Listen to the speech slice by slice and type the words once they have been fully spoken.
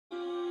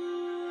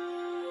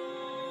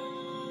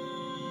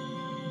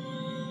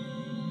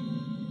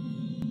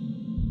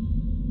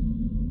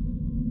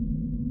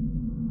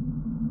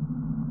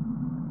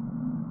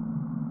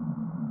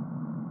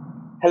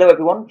Hello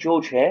everyone,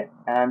 George here,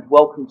 and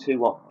welcome to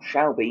what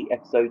shall be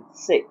episode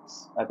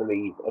 6, I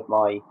believe, of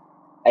my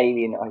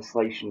Alien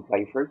Isolation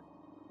playthrough.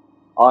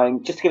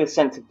 Just to give a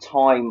sense of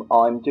time,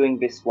 I'm doing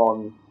this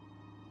one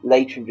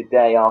later in the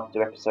day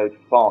after episode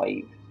 5.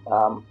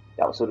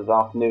 That was sort of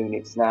afternoon.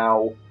 It's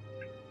now,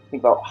 I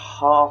think, about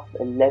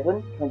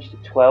 11:30, 20 to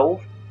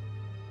 12.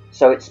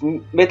 So it's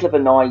middle of the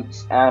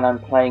night, and I'm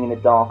playing in a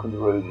darkened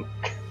room.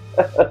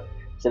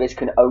 So this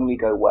can only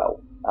go well.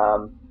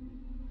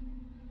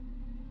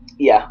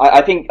 Yeah,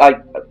 I think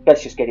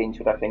let's just get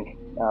into it, I think,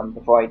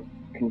 before I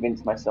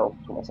convince myself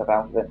to talk myself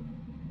out of it.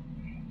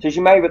 So as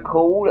you may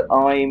recall,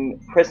 I'm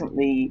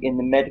presently in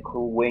the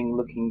medical wing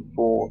looking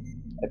for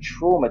a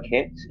trauma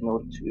kit in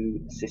order to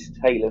assist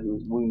Taylor, who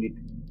was wounded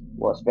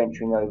whilst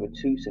venturing over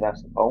to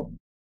Sevastopol.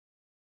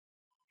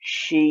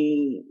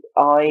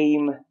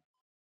 I'm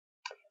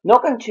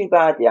not going too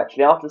badly,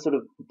 actually. After the sort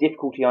of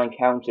difficulty I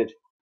encountered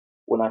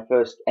when I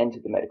first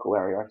entered the medical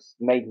area, I've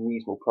made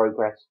reasonable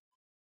progress.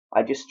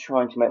 I'm just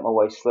trying to make my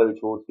way slowly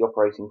towards the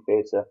operating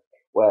theatre,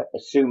 where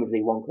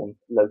assumedly one can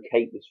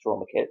locate this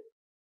trauma kit.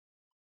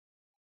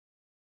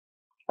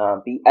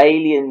 The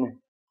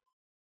alien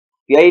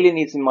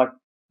is in my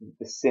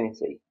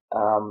vicinity.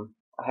 I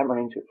haven't run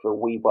into it for a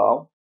wee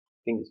while.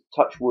 Fingers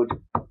touch wood,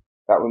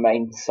 that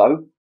remains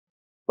so.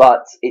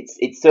 But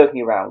it's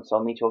certainly around, so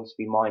I'll need to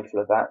obviously be mindful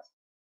of that.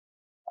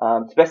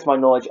 To the best of my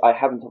knowledge, I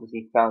haven't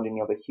obviously found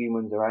any other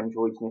humans or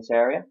androids in this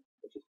area,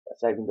 which is a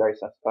saving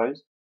grace, I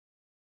suppose.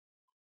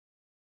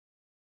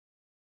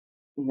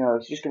 No,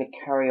 it's just going to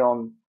carry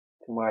on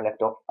from where I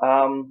left off.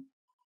 Oh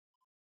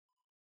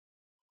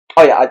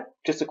yeah,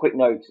 just a quick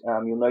note.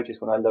 You'll notice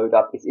when I load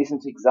up, it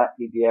isn't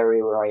exactly the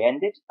area where I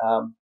ended.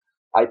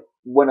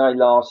 When I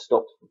last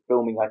stopped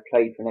filming, I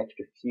played for an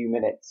extra few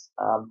minutes,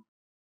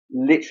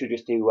 literally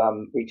just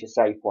to reach a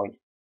save point.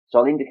 So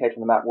I'll indicate on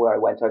the map where I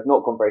went. I've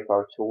not gone very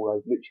far at all.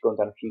 I've literally gone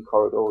down a few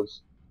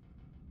corridors,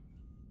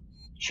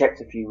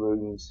 checked a few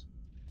rooms,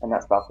 and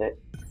that's about it.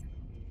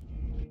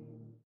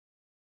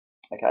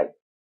 Okay,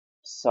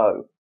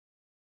 so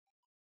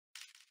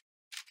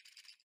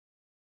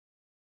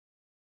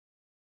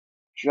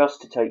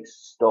just to take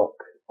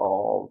stock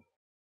of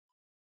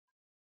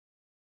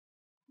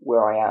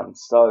where I am.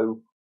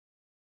 So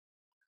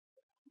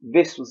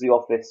this was the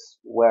office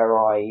where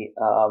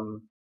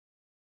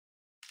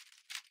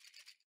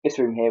this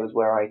room here was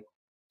where I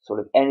sort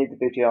of ended the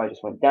video. I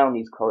just went down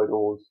these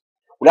corridors.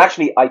 Well,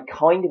 actually, I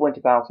kind of went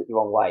about it the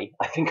wrong way.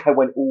 I think I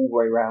went all the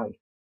way around,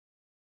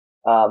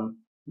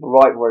 the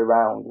right way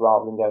around,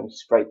 rather than going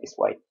straight this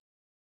way.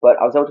 But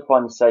I was able to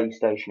find the save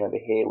station over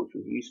here, which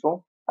was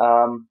useful.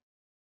 Trying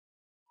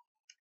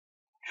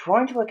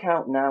to work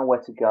out now where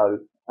to go.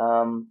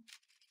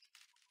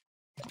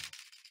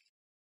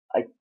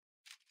 I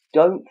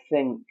don't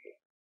think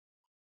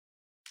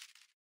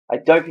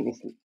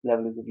this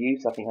level is of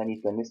use. I think I need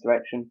to go in this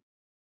direction.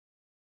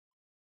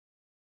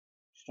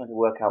 Just trying to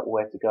work out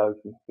where to go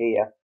from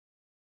here.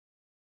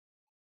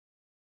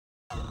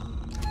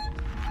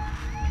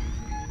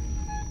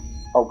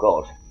 Oh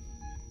god.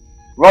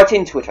 Right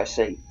into it, I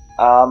see.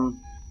 Can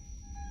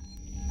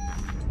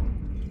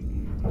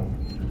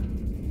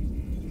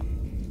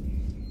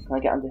I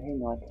get under here?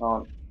 No, I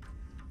can't.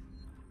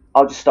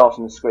 I'll just start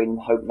on the screen and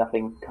hope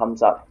nothing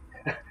comes up.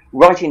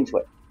 Right into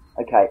it.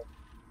 Okay.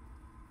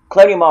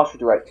 Colonial Marshal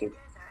Directive.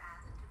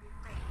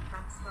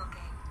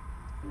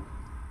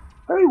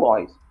 Very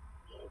wise.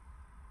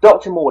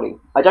 Dr. Morley,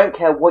 I don't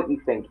care what you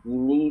think you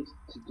need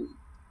to do.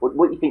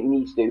 What you think you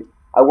need to do.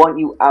 I want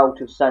you out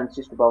of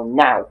Sevastopol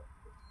now.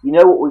 You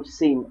know what we've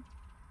seen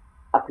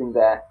up in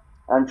there.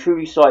 I'm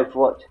truly sorry for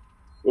what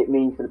it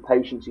means for the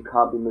patients who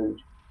can't be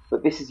moved.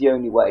 But this is the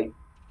only way.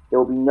 There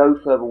will be no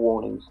further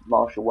warnings.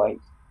 Marshal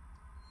waits.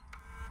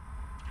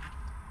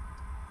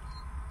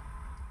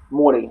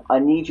 Morley, I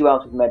need you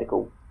out of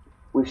medical.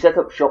 We've set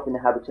up shop in the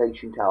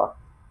habitation tower.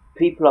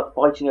 People are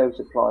fighting over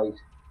supplies.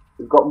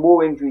 We've got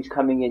more injuries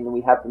coming in than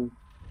we have them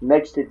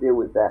meds to deal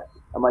with there,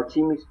 and my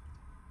team is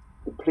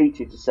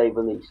depleted to say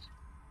the least.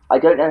 I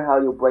don't know how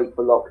you'll break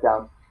the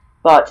lockdown,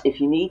 but if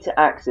you need to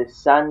access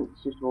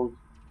Sevastopol's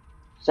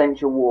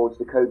central wards,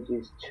 the code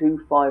is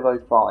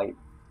 2505.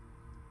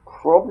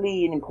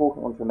 Probably an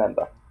important one to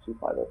remember,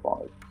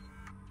 2505.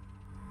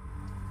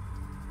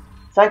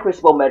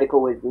 Sevastopol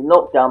Medical has been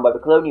locked down by the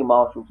colonial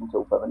marshals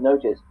until further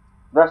notice.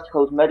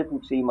 Sevastopol's medical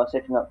team are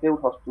setting up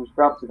field hospitals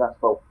throughout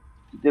Sevastopol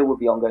to deal with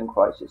the ongoing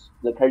crisis.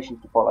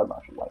 Locations to follow,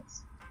 Marshal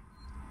waits.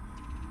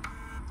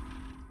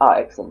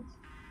 Excellent.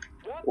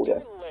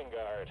 Dr.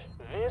 Lingard,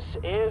 this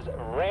is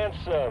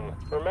Ransom.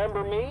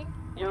 Remember me?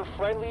 Your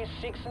friendly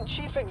Seegson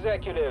chief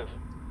executive.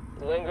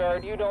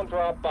 Lingard, you don't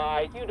drop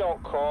by, you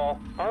don't call.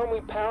 Aren't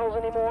we pals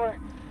anymore?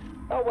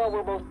 Oh well,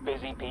 we're both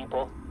busy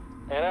people.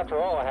 And after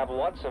all, I have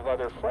lots of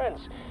other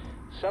friends.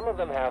 Some of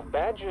them have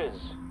badges.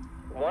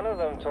 One of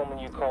them told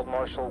me you called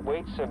Marshal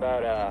Waits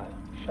about a,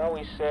 shall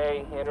we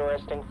say,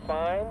 interesting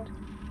find?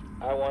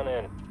 I want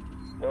in.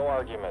 No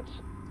arguments.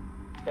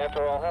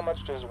 After all, how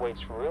much does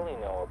Waits really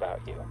know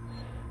about you?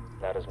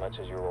 Not as much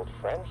as your old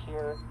friend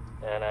here.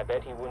 And I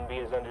bet he wouldn't be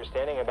as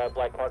understanding about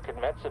black market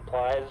med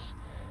supplies.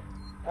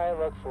 I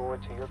look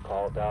forward to your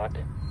call, Doc.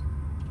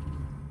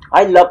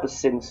 I love the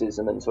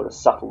cynicism and sort of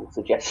subtle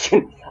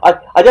suggestion.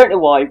 I don't know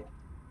why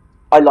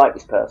I like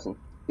this person.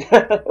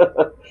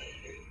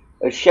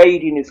 As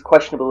shady and as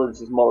questionable as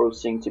his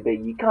morals seem to be,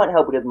 you can't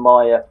help but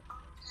admire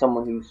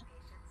someone who's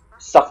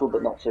subtle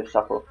but not so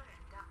subtle.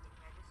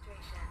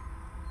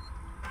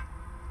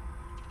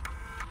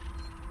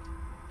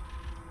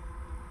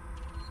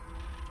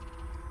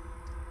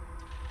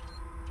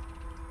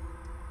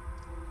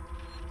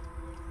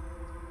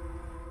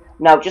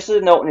 Now, just as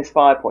a note on his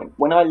fire point,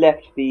 when I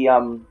left the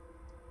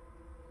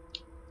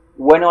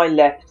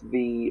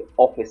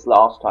office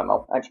last time,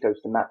 I'll actually go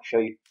to the map to show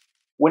you.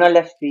 When I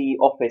left the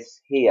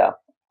office here,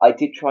 I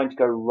did try to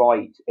go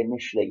right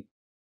initially,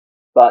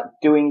 but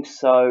doing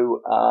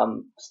so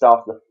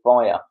started the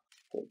fire.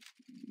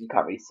 You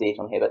can't really see it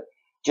on here, but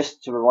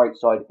just to the right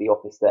side of the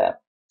office there.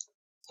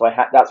 So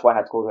that's why I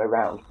had to go all the way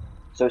around.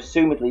 So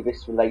assumedly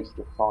this relates to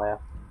the fire.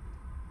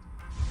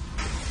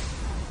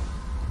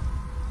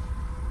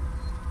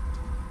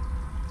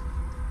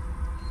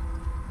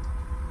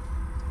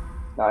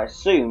 Now I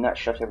assume that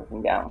shut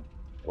everything down.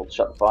 Or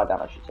shut the fire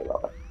down, I should say,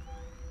 rather.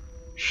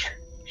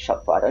 Shut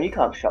the fire down. You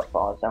can't shut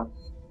fires down.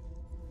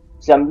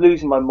 See, I'm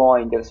losing my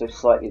mind ever so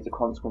slightly as a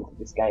consequence of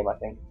this game, I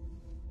think.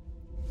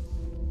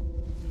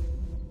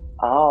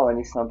 Oh, and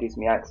this now gives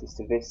me access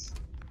to this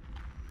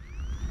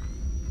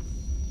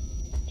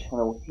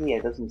tunnel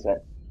here, doesn't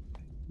it?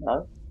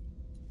 No?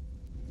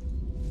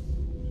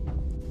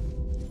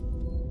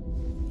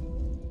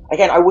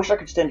 Again, I wish I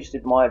could stand just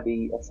admire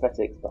the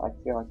aesthetics, but I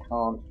feel I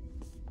can't.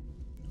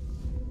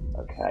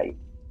 Okay.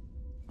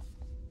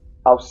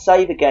 I'll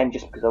save again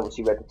just because I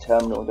obviously read the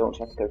terminal and don't want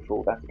to have to go through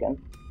all that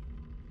again.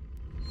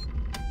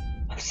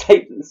 I've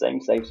saved at the same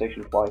save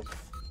station twice.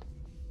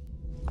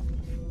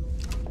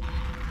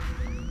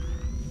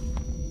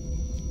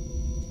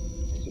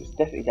 So it's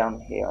definitely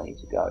down here I need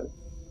to go.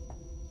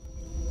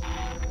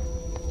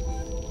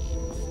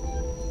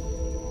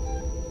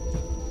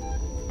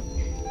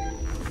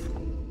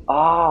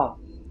 Ah!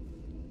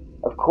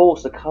 Of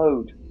course, the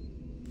code.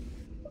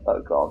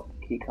 Oh god.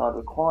 Keycard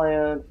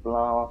required.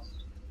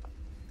 Blast.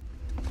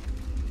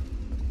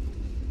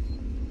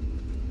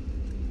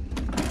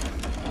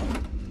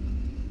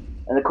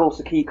 And of course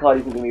the keycard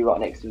isn't going to be right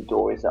next to the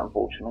door, is it,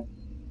 unfortunately?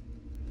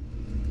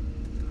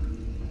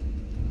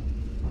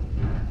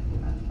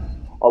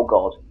 Oh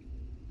god.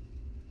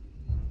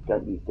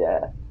 Don't you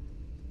dare.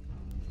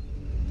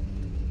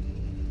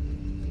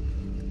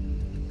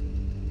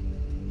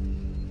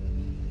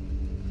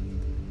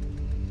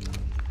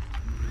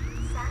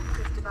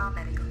 Sevastopol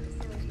Medical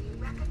Facility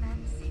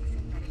recommends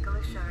seeking medical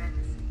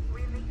assurance.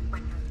 Relief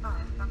when you're far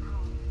from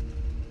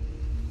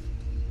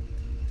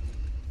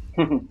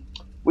home.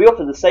 We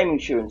offer the same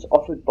insurance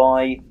offered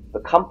by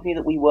the company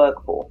that we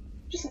work for.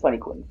 Just a funny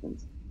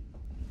coincidence.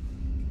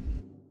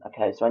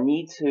 Okay, so I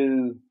need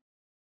to...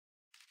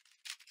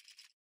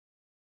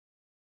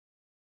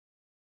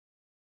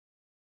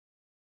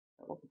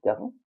 What the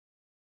devil?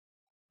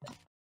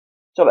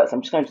 So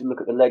I'm just going to look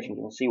at the legend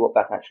and see what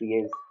that actually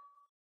is.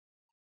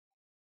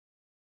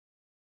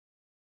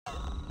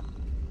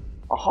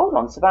 Oh, hold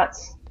on, so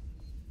that's...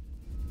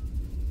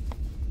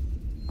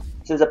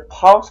 So there's a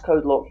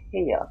passcode lock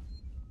here.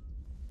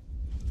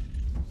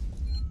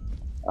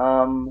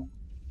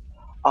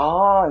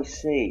 I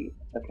see.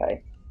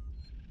 Okay.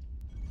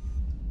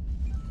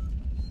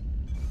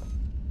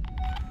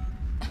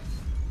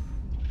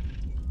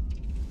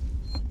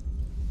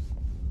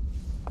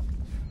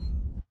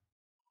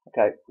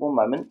 Okay, one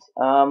moment.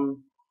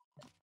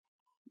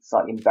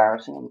 Slightly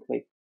embarrassing, I'm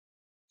clear.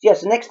 Yeah,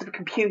 so next to the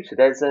computer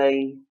there's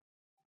a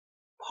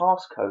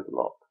passcode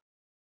lock.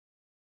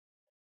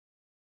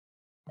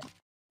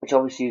 Which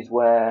obviously is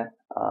where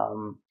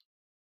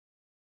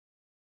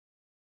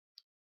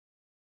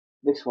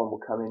this one will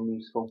come in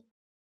useful.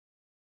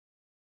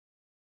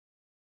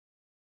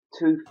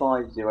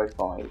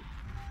 2505.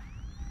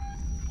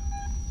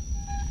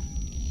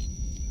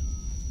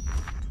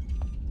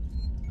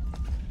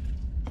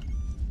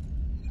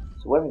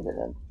 So where is it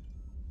then?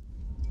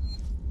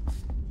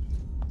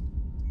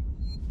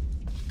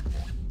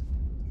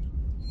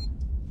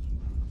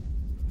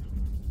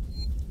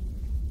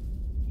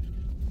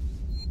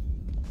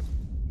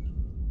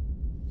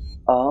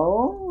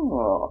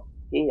 Oh,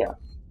 here.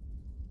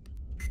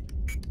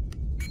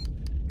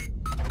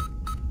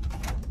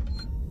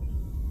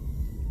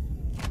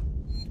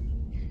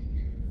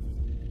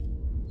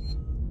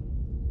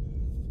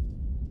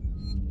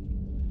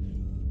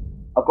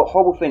 I've got a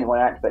horrible feeling when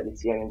I activate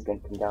this, the alien's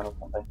going to come down or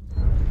something.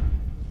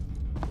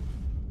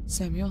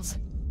 Samuels,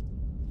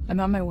 I'm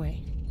on my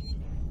way.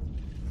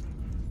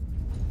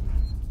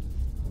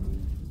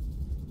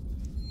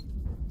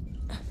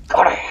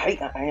 God, I hate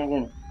that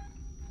alien.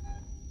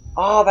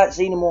 Ah, that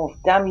xenomorph.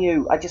 Damn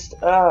you. I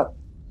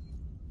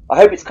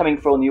hope it's coming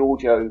through on the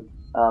audio,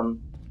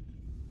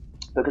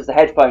 because the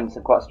headphones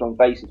have quite a strong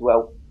bass as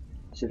well.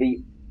 So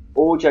the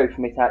audio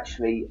from it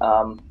actually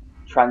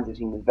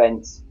transiting the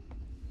vents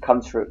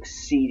comes through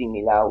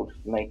exceedingly loud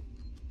for me.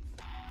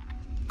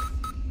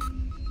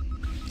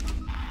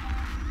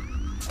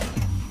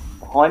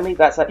 Behind me,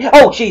 that's like,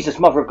 oh Jesus,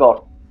 Mother of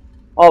God!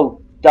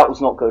 Oh, that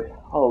was not good.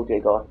 Oh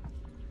dear God!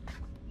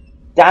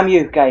 Damn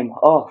you, game!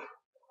 Oh,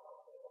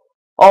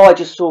 I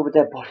just saw the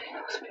dead body.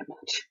 That was a bit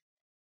much.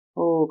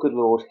 Oh, good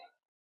Lord!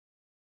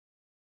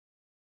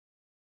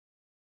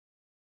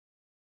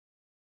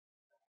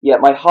 Yeah,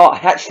 my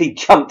heart actually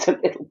jumped a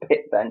little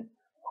bit then.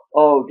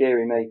 Oh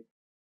dearie me,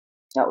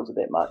 that was a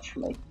bit much for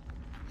me.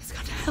 It's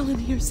gone to hell in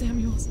here,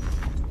 Samuels.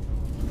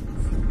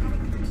 Synthetic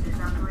creatures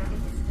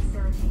operating this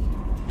facility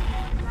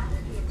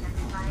rapidly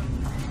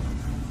intensifying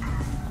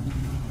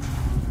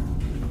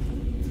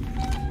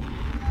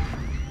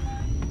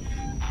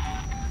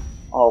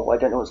Oh, I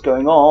don't know what's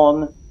going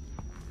on.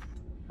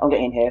 I'm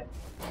getting in here.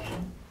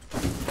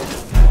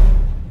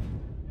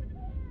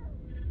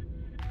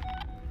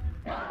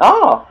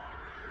 Ah!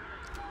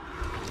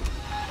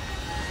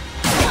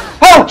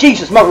 Oh,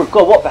 Jesus, Mother of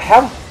God, what the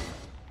hell?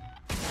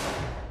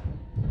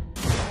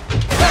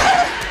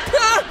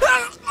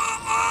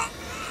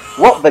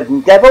 What the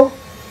devil?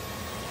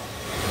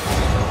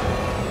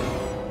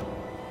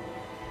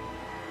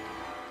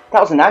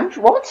 That was an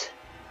android? What?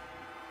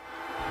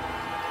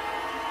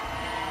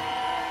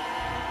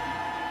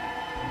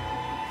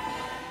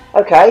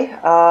 Okay,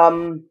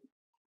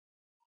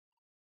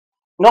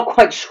 not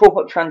quite sure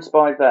what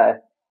transpired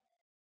there.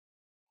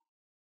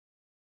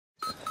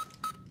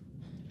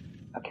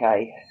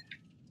 Okay.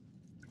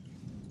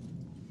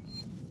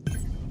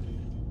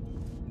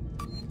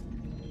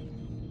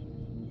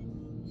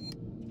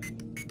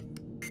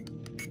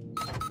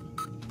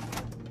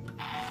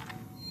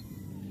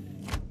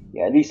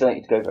 Yeah, at least I don't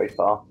need to go very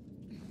far.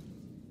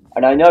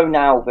 And I know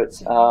now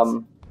that,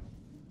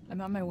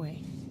 I'm on my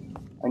way.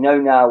 I know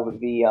now that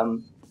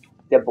the,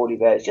 dead body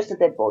there is just a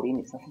dead body and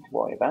it's nothing to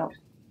worry about.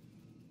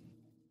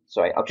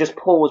 Sorry, I'll just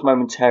pause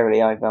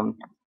momentarily. I've,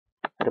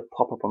 had a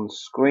pop up on the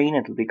screen.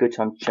 It'll be a good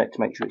time to check to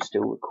make sure it's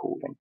still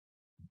recording.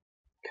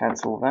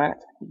 Cancel that.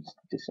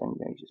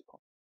 Disengage this pop.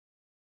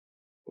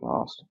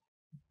 Blast.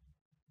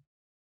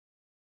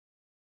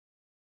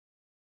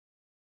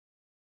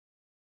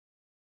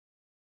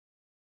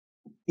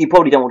 You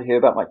probably don't want to hear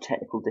about my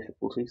technical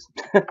difficulties.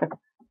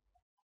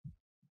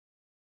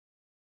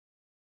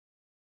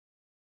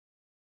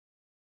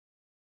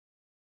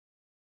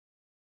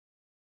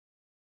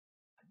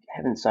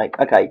 Heaven's sake.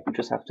 Okay, we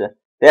just have to...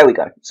 There we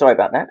go. Sorry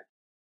about that.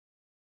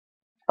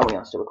 Oh, we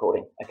are still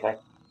recording. Okay.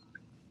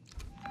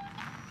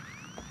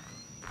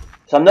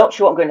 So I'm not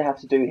sure what I'm going to have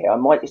to do here. I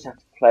might just have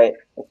to play it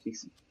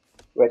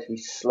relatively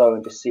slow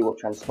and just see what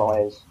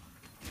transpires.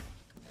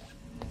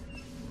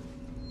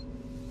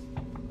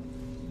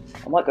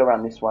 I might go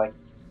around this way.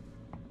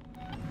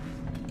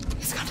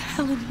 It's gone to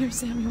hell in here,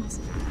 Samuels.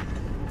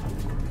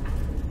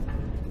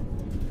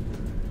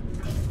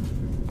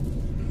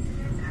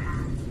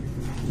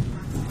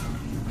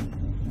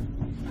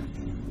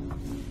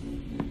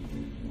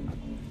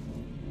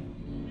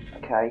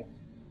 Okay.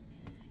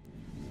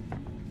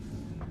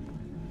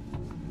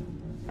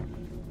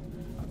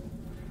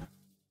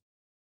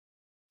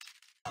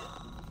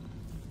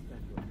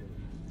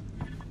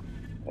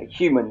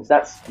 Humans,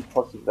 that's a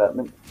positive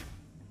development.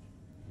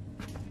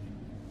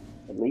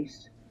 At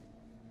least.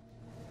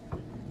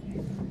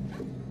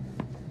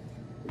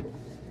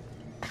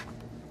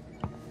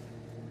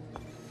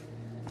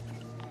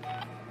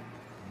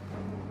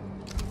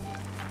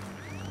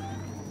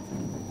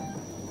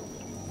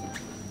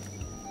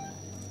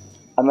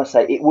 I must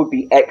say, it would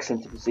be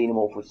excellent if the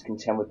xenomorph was to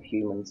contend with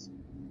humans.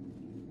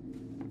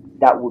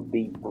 That would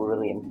be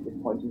brilliant at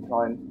this point in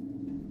time.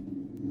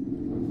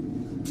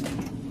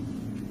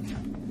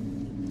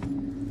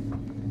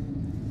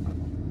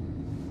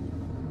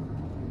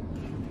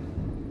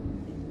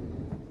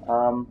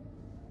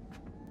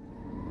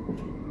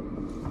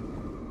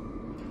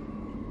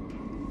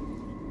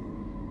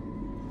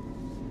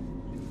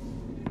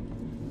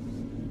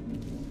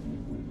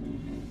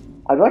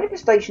 I wonder if the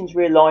station's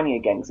realigning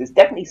again, because there's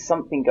definitely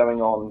something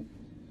going on.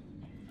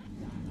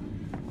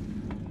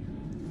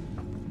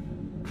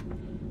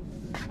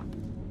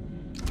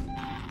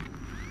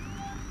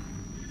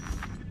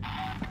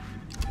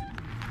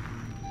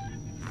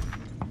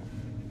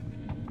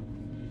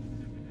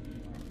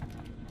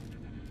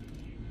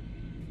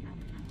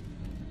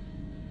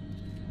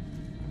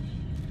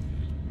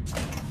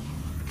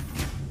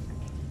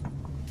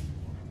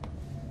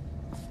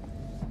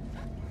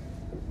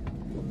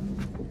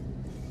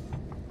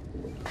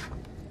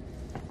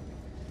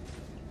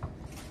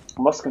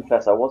 I must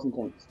confess, I wasn't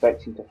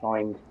expecting to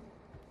find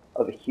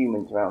other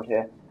humans around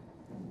here.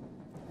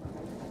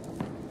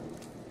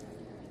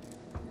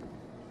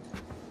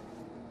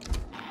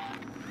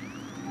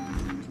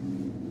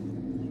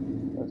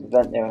 There was a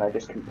vent there and I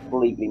just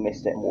completely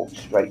missed it and walked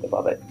straight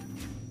above it.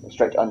 Or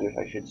straight under it,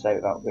 I should say,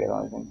 without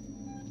realising.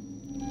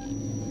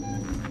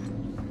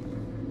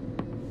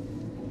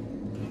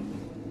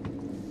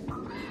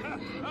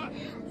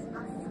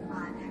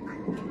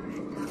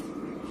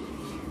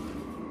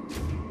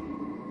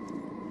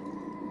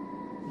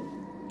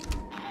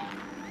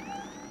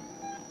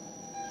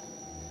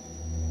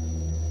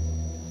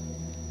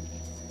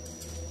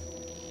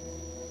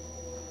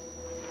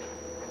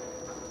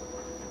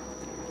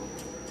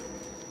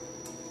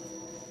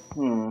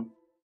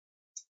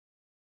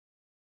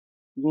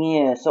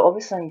 Yeah, so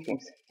obviously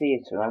anything's a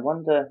theatre, and I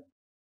wonder if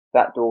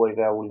that doorway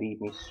there will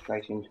lead me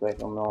straight into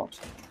it or not.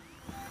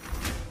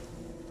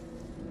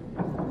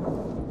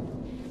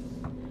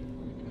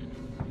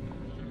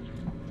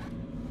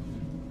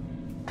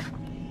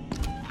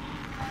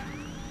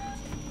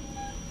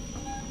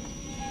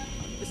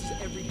 This is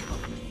every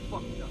company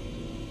fucked up.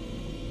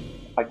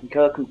 I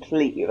concur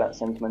completely with that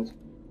sentiment.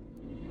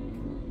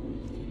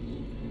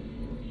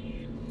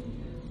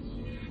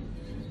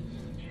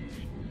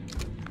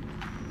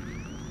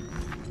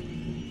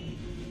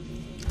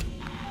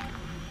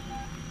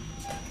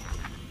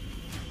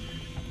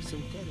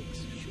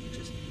 Synthetics should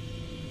just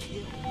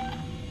kill.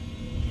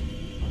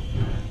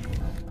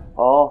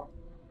 Oh.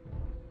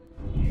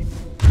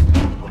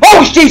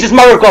 Oh, Jesus,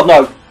 Mother of God,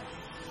 no!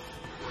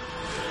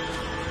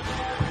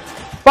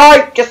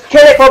 Bye! Just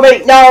kill it for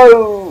me!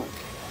 No!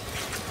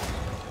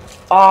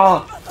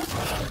 Ah!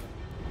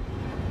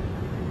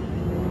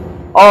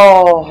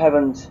 Oh,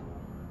 heavens.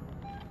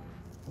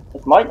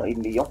 This might not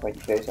even be the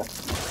operating theatre.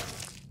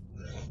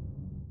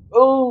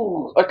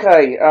 Oh,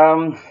 okay,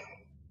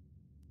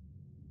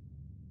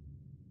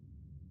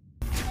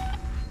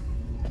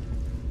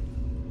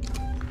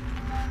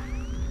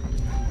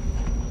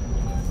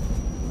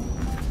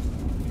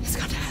 It's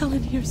gone to hell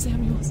in here,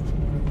 Samuels.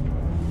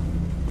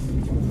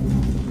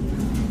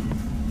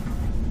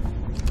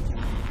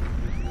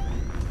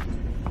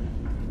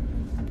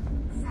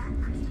 San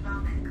Cristobal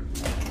Medical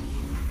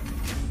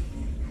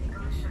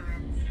Medical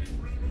Assurance.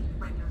 Relief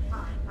when you're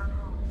far from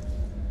home.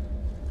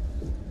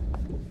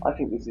 I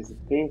think this is the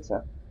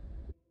theatre.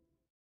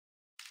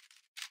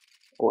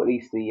 Or at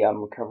least the,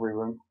 recovery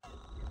room.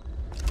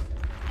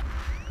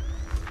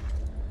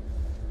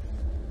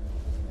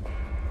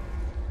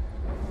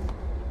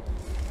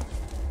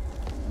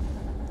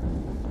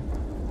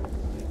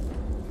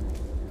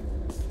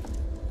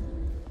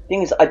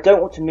 Thing is, I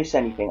don't want to miss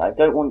anything. I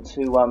don't want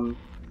to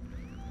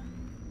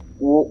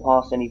walk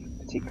past any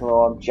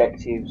particular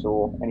objectives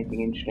or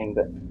anything interesting,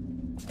 but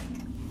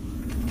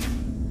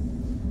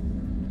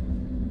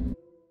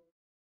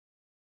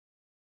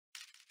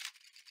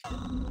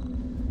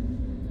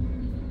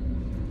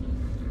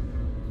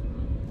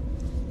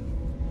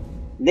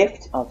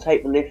lift, I'll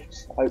take the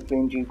lift, hopefully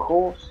in due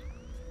course.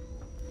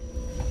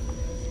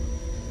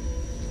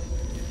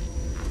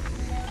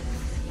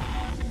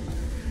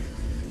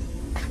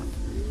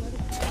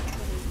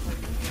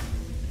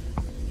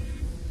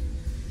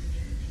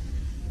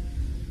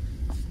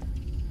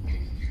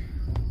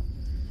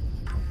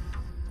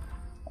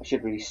 I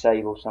should really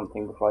save or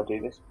something before I do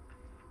this.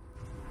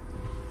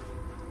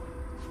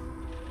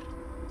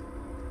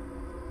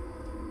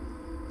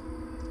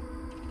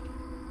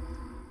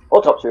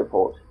 Autopsy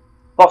report.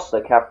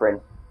 Foster, Catherine.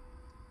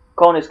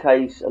 Coroner's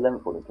case,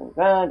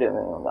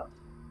 11:40.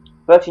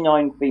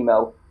 39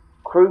 female.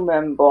 Crew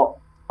member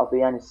of the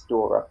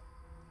Anistora.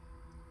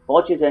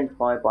 Body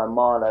identified by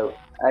Marlowe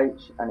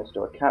H.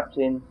 Anistora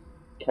Captain.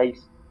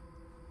 Case.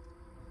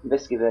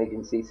 Investigative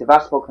Agency.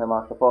 Sevastopol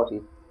Commercial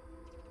Party.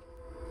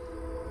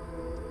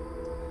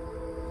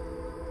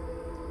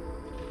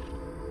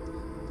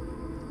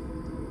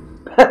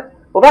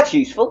 Well, that's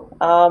useful.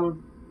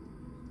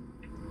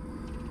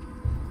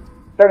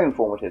 Very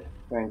informative,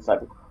 very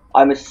insightful.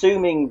 I'm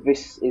assuming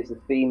this is the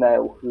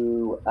female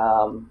who,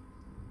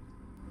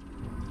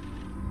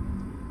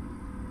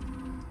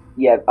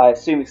 yeah, I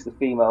assume it's the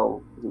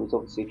female who was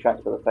obviously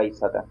attracted by the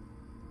face hugger.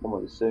 One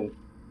would assume.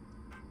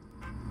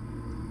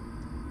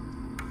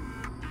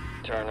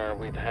 Turner,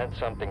 we've had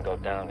something go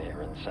down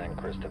here in San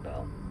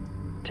Cristobal.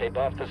 Tape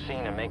off the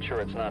scene and make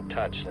sure it's not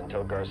touched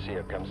until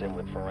Garcia comes in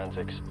with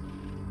forensics.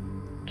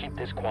 Keep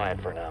this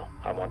quiet for now.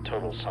 I want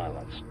total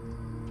silence.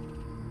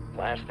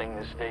 Last thing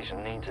this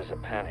station needs is a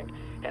panic.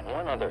 And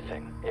one other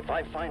thing. If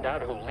I find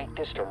out who leaked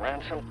this to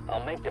Ransom,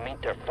 I'll make them eat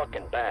their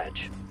fucking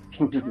badge.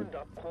 He turned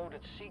up,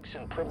 quoted Sikhs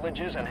and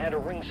privileges, and had a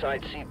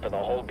ringside seat for the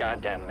whole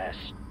goddamn mess.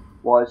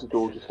 Why is the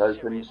door just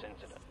opened?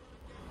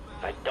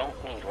 I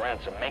don't need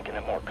Ransom making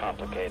it more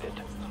complicated.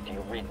 Do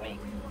you read me?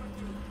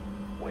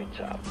 Waits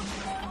up.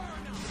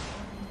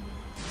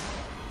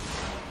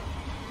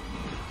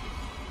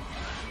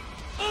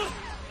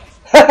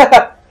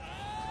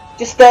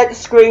 Just stare at the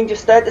screen,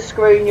 just stare at the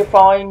screen, you're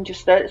fine. Just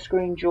stare at the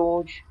screen,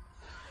 George.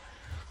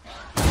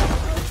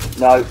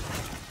 No.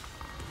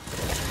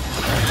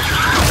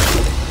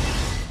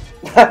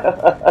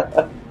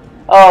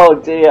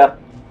 Oh dear.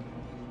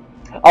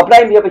 I'll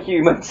blame the other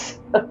humans.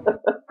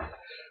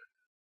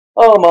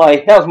 Oh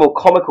my, that was more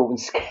comical than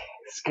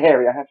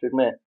scary, I have to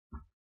admit.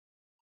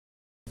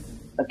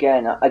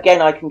 Again,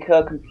 I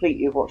concur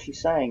completely with what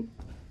she's saying.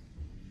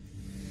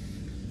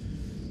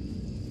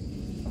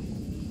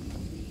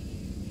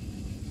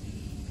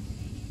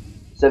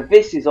 So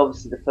this is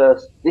obviously the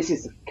first. This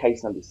is the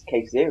case number. It's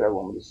case 0.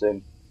 One would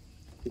assume.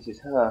 This is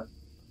her.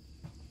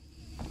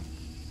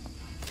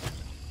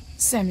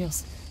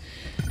 Samuels,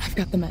 I've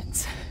got the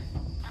meds.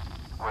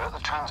 We're at the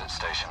transit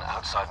station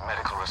outside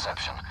medical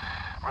reception.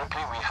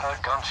 Ripley, we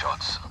heard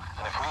gunshots,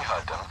 and if we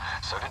heard them,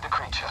 so did the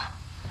creature.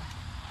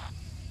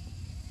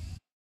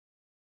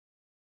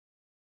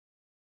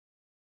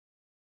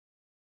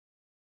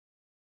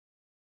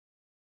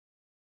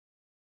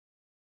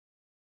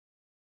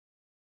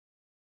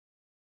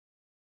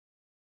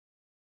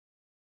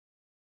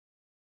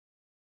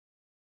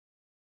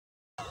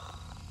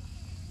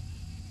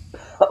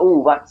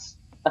 Oh, that's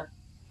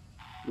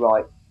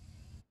right.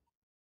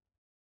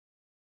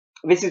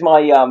 This is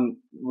my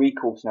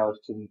recourse now, is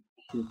to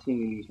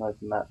continue using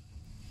open map.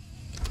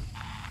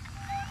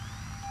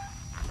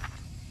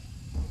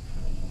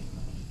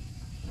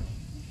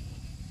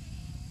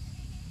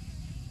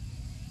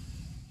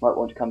 Might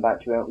want to come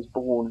back to where it was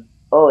born.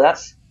 Oh,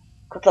 that's...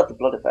 God, love the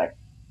blood effect.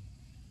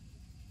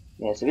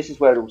 Yeah, so this is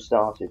where it all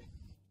started.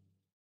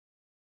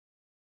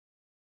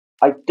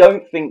 I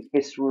don't think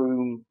this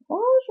room... Oh,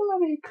 I just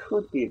remember it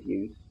could be of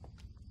use.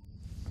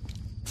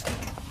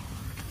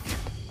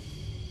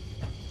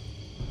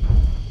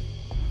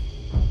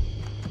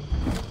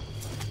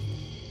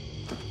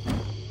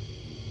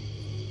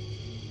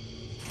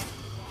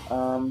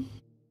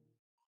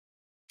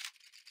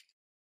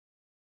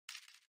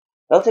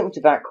 That'll take me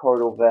to that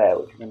corridor there,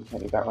 which is going to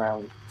take me back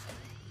round.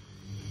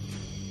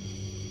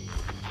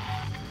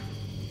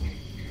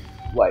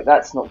 Wait,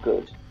 that's not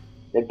good.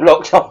 They're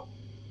blocked off.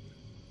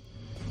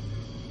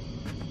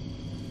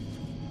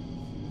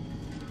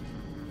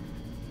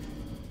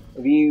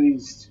 I've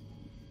used...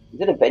 Is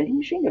it a vending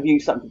machine? I've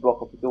used something to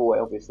block off the doorway,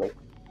 obviously.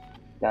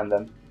 Damn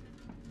them.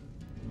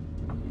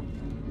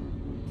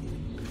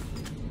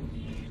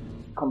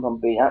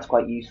 Compound B, that's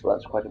quite useful,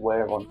 that's quite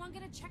aware of one. Anyone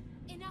gonna check?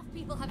 Enough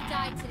people have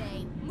died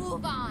today.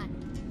 Move on.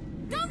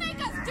 Don't make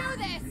us do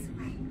this!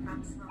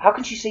 How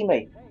can she see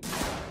me?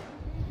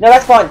 No,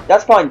 that's fine,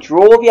 that's fine.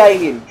 Draw the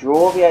alien,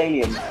 draw the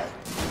alien.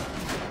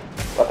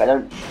 Look, I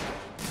don't...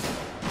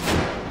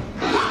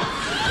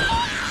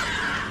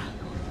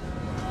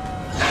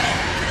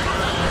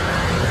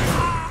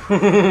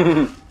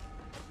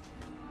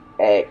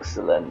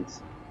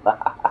 Excellent.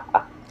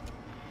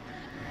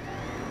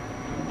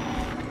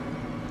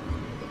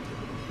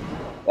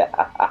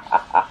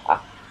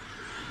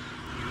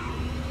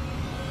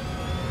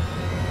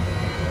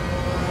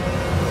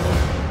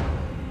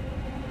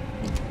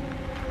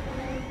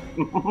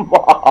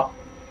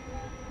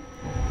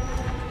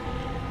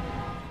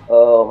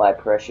 Oh, my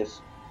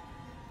precious.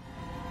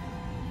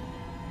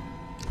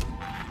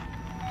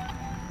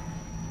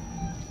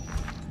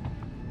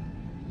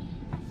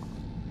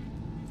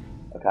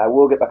 Okay, I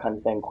will get back under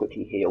there and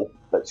quickly heal,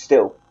 but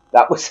still,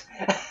 that was...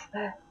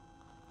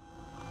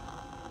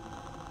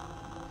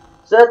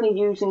 Certainly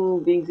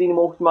using the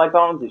xenomorph to my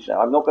advantage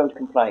now, I'm not going to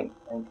complain.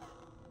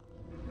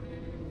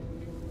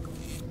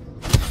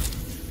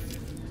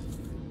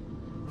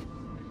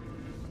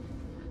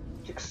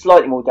 Took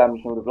slightly more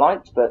damage than I would have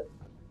liked, but...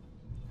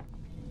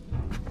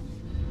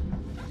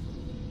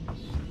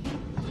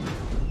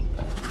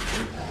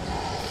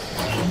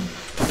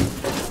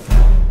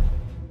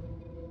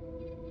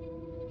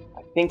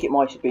 I think it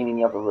might have been in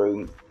the other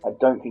room. I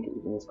don't think it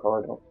was in this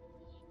corridor.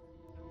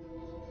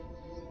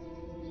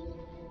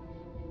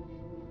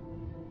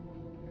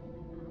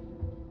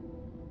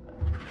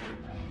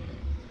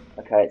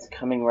 Okay, it's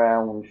coming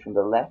round from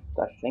the left,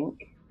 I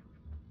think.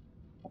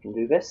 I can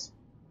do this.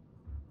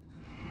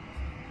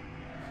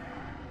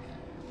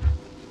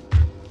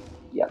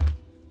 Yep.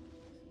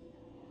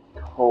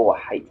 Oh, I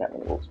hate that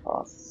when it walks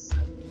past.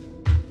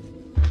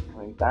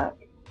 Coming back.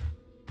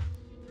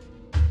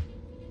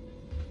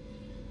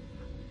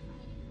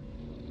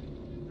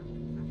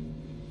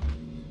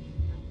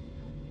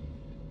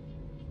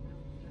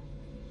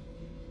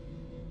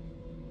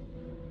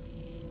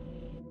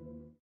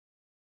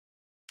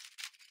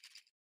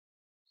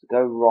 So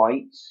go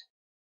right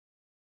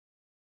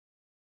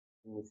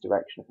in this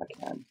direction if I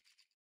can.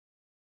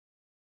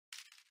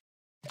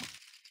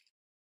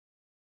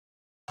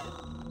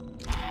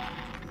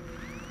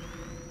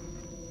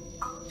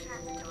 All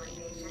transitory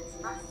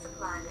patients must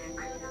supply their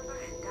crew number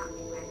and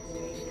docking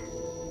registration.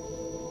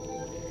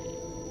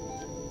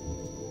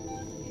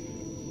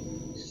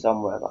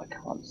 Somewhere that I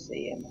can't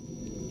see him.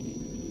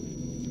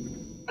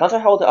 Can't I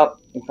hold it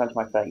up in front of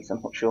my face?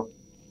 I'm not sure.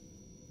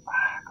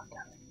 Ah, God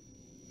damn it.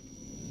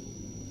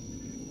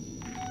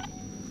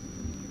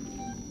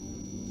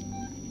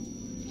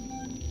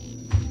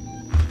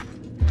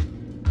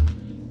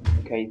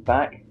 Okay, he's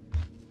back.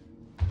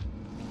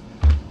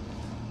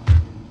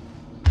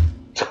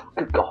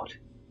 Good God.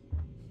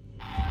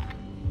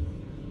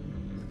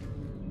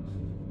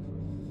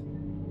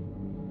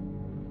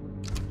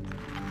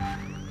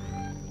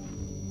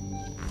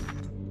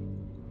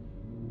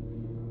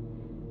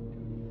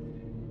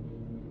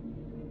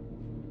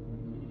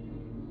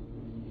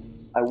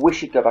 I wish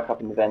he'd go back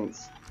up in the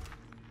vents.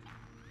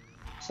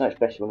 It's so much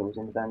better when it was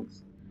in the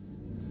vents.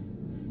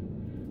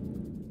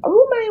 Are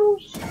all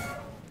males...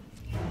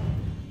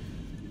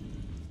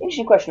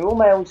 Interesting question, are all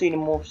male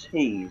xenomorphs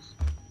Hes?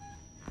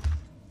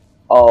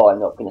 Oh, I'm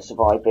not going to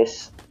survive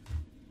this.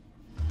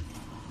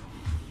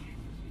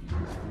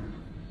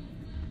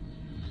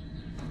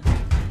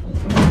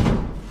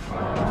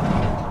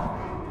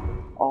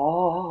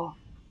 Oh.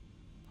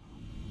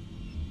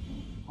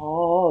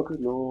 Oh,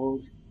 good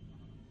lord.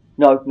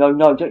 No, no,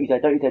 no, don't you dare,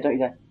 don't you dare, don't you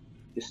dare.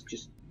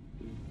 Just...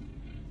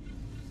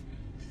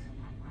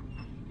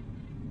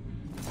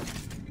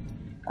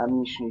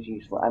 Ammunition is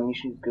useful,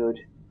 ammunition is good.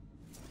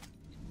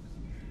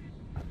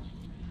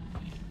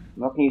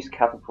 I'm not going to use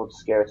cattle prod to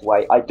scare it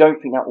away. I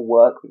don't think that will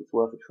work, but it's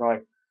worth a try.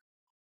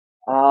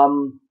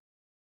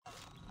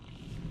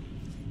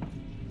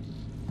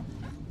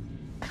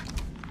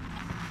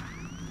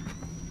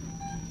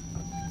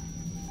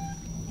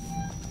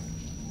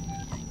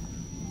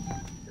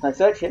 Can I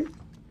search him?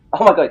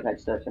 Oh my god, can I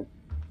search him?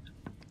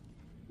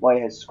 Why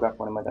he has scrap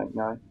on him, I don't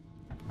know.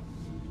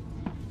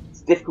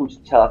 It's difficult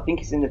to tell. I think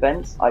he's in the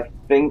vents. I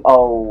think...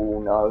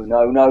 Oh, no,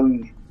 no,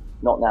 no.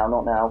 Not now,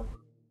 not now.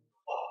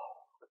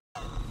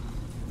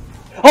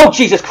 Oh,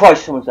 Jesus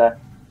Christ, someone's there.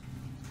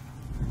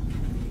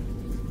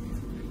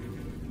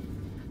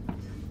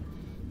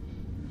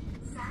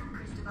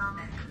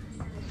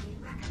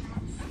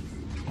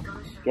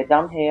 Get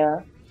down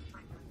here.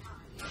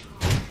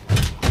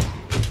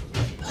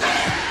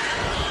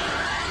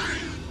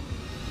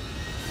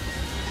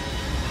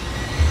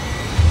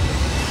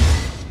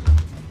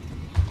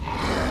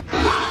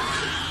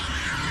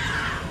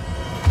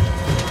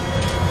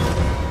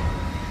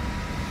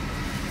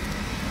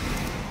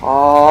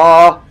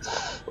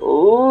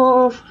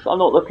 I'm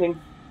not looking.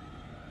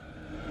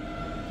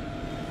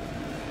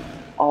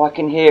 Oh, I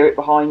can hear it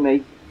behind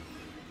me.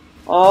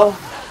 Oh,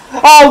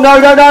 oh no,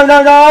 no, no,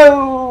 no,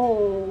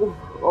 no!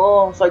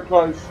 Oh, so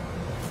close.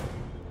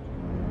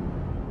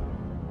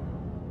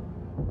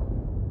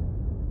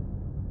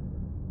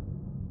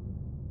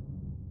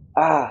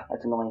 Ah,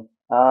 that's annoying.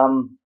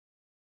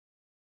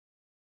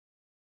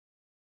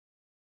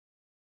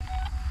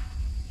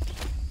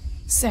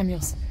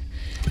 Samuels,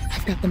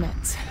 I've got the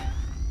meds.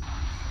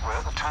 We're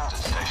at the transit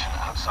station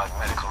outside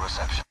medical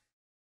reception.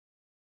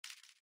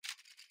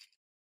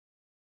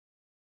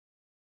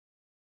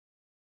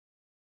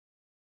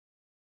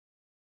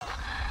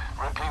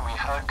 Ripley, we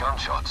heard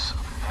gunshots,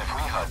 and if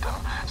we heard them,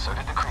 so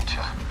did the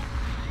creature.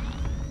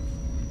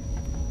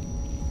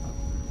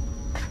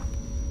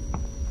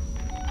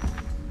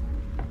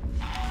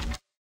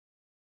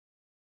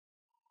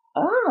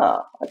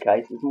 Ah,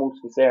 okay, so there's more to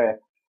this area.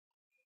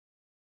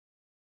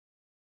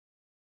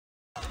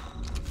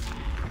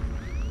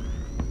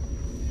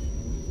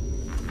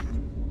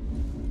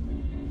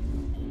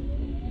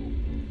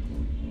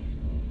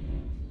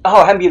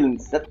 Oh,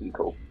 ambulance, that's pretty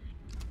cool.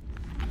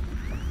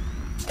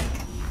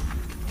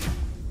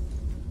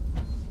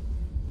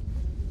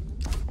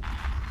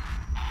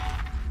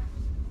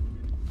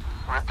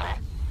 Ripley,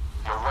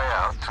 your way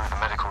out through the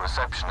medical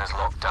reception is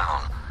locked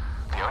down.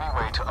 The only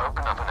way to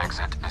open up an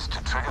exit is to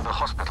trigger the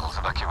hospital's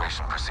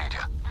evacuation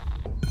procedure.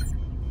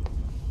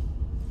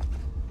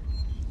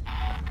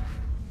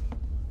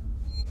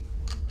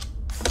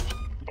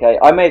 Okay,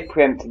 I may have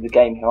preempted the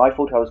game here. I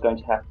thought I was going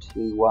to have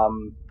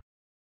to,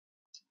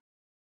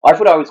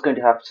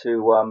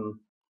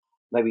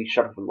 maybe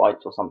shut off the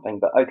lights or something,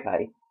 but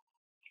okay.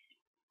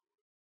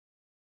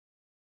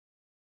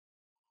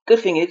 Good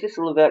thing is, this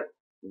will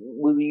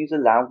use a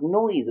loud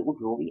noise that will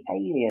draw the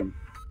alien.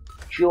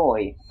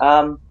 Joy.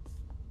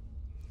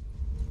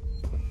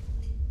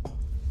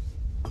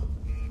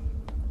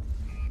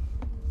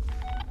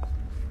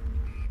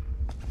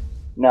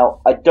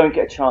 Now, I don't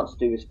get a chance to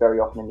do this very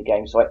often in the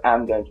game, so I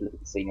am going to look at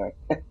the scenery.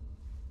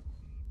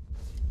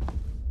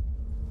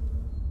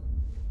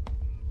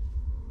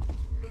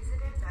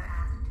 Visitors are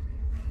asked to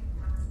refrain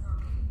from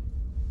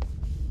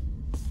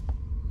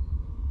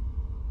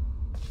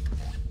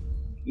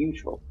smoking.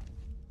 Beautiful.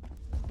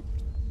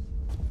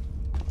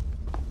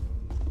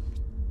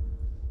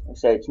 I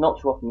say, it's not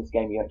too often in this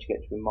game you actually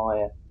get to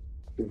admire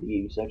the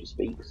view, so to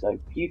speak, so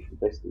beautiful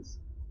vistas.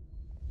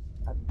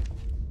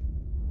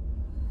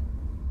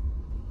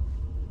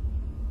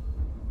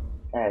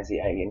 There's the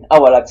alien.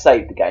 Oh well, I've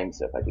saved the game,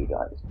 so if I do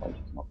die at this point,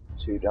 it's not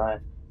too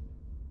dire.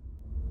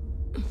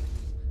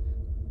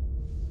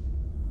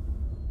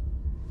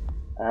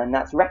 And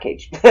that's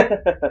wreckage.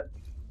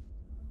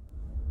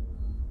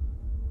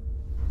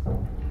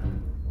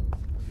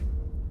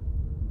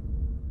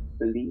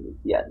 Believe it.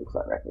 Yeah, it looks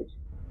like wreckage.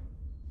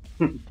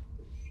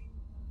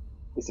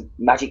 It's a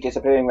magic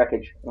disappearing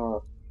wreckage.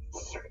 Oh.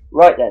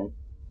 Right then.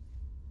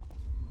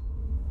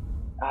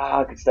 Ah,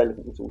 I could stay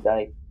looking at this all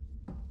day.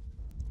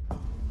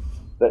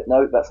 But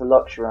no, that's a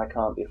luxury I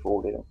can't be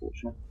afforded,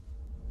 unfortunately.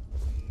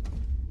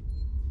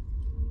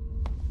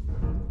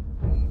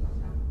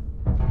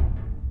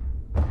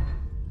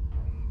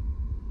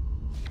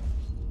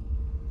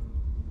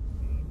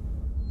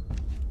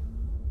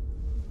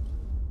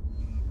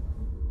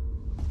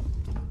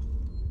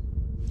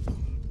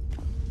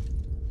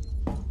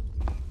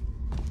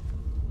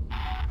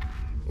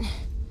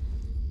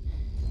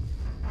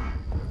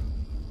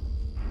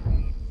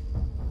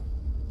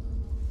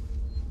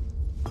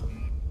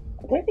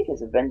 I don't think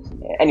there's a vent in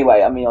here.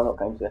 Anyway, I mean, I'm not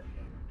going to...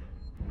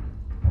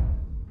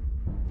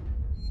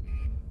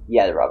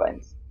 Yeah, there are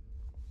vents.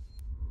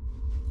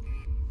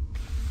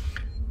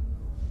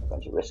 I'm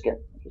going to risk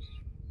it.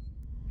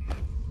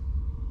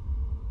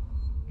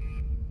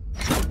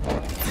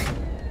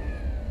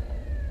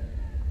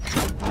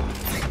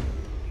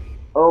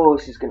 Oh,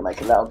 this is going to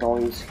make a loud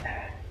noise.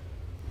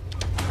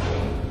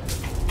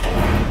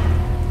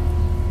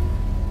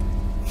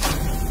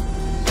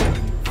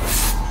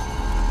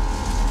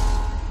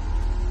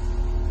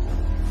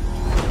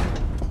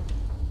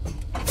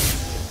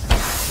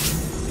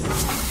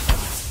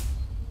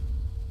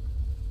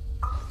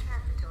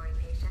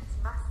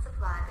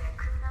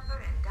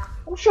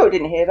 I'm sure it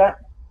didn't hear that.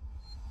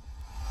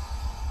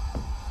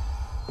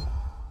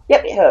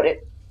 Yep, it heard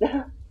it.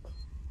 I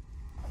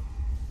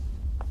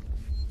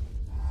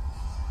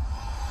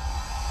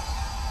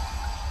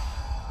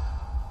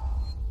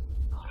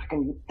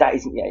reckon that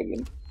isn't the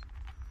alien.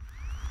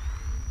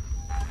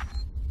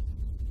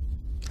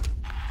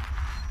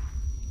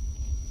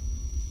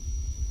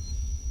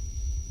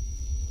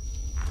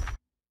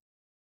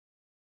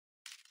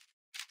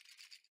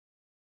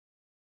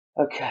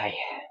 Okay.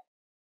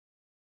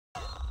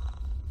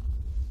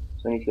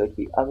 So I need to go to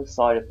the other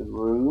side of the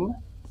room.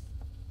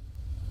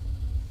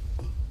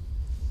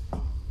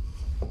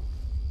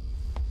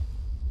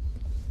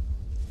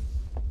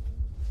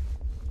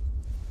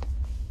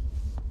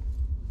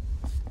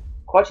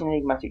 Quite an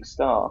enigmatic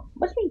star.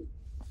 Must be.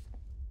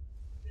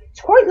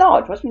 It's quite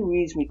large. Must be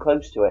reasonably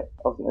close to it.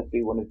 I think it must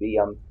be one of the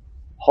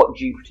hot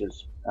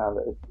Jupiters that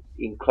are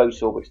in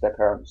close orbit to their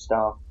parent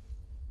star.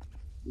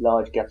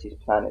 Large gaseous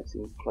planets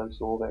in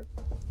close orbit.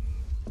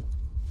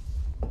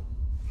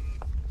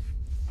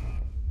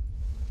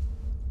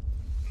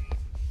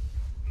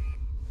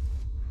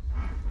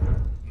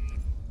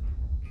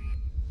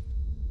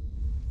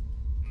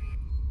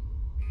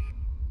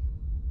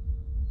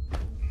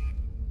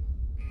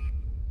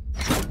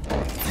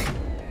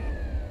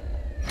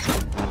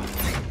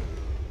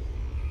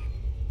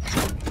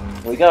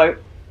 Here we go.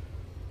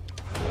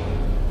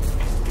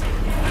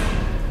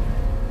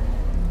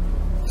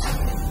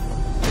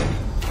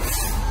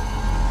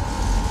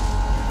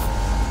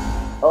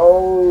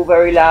 Oh,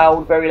 very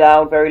loud, very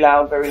loud, very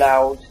loud, very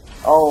loud.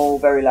 Oh,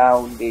 very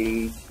loud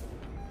indeed.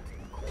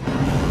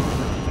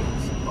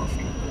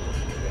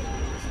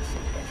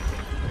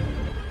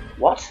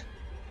 What?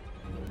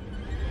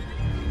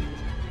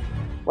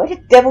 Where the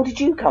devil did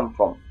you come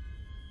from?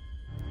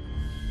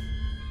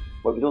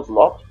 Wait, the door's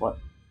locked? What?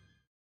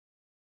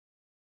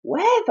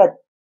 Where did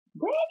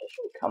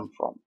you come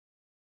from?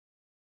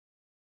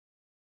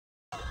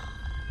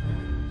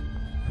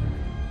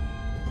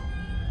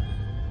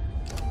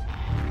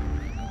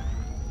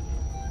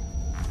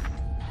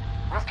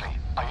 Ripley,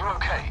 are you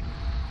okay?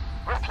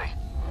 Ripley?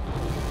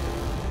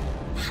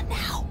 Not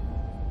now.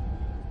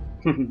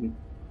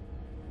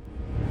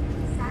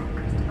 San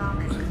Cristobal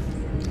Medical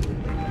Facility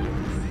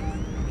recommends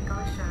seeking medical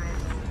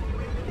assurance.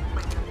 Relief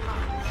when you're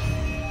home.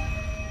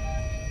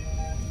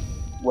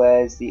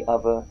 Where's the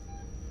other?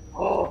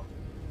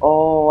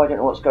 Oh, I don't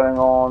know what's going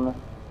on.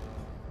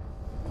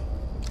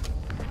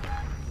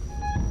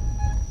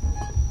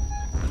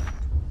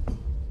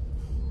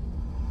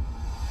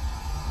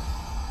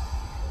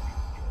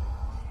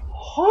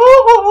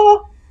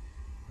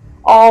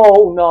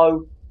 Oh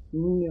no.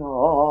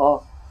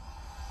 No.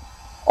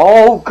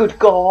 Oh, good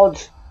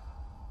God.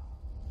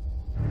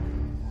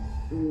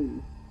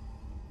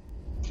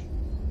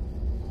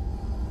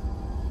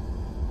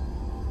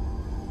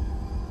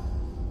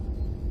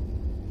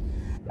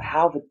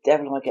 How the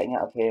devil am I getting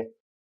out of here?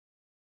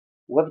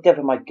 Where the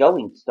devil am I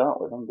going to start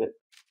with? I'm a bit...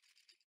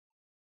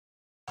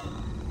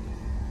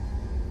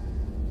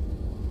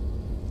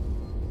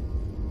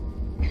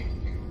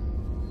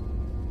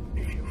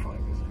 If you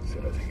find this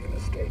facility in a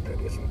state that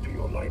isn't to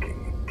your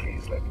liking,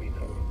 please let me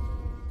know.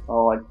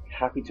 Oh, I'm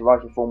happy to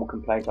write a formal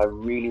complaint. I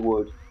really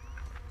would.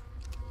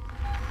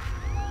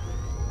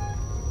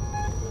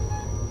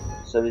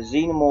 So the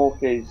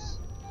xenomorph is...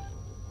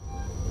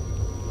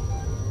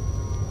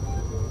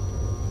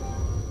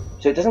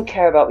 So it doesn't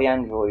care about the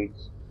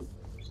androids.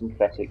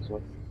 Synthetics.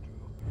 Or...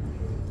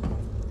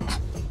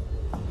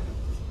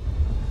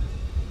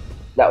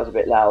 That was a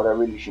bit loud. I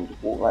really shouldn't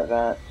have walked like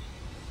that.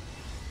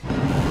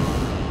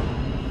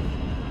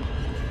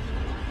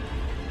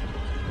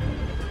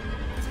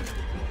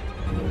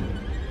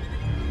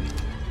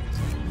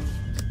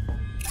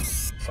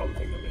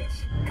 Something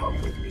amiss. Come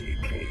with me,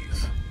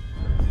 please.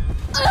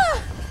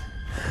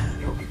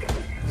 You're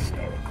becoming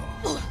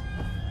hysterical.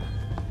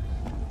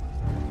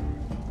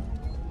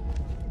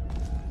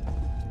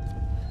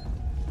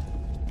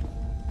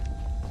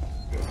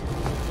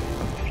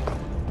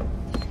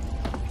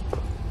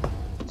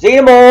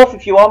 Xenomorph,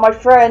 if you are my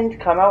friend,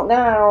 come out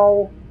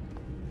now.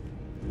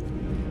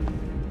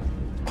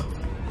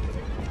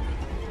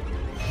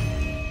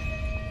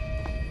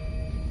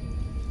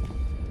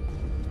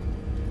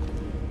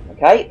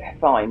 Okay,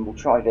 fine, we'll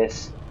try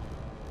this.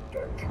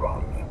 Don't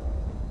run.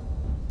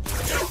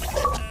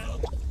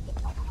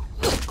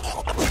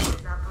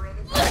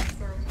 Operated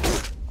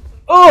facility.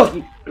 Oh,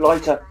 you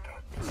blighter.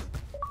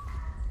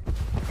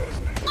 There's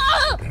an exit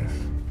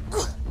to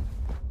this.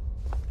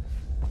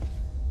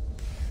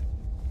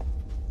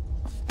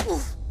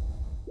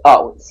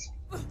 Oh, it's...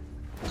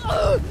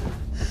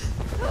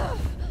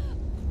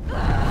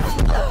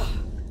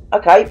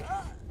 Okay.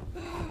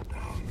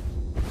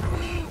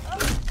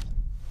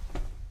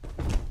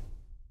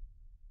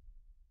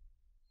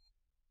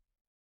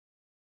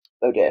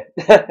 Oh dear.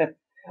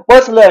 Well,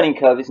 it's a learning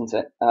curve, isn't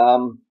it?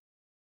 Don't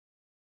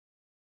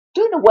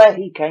know where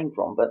he came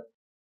from, but...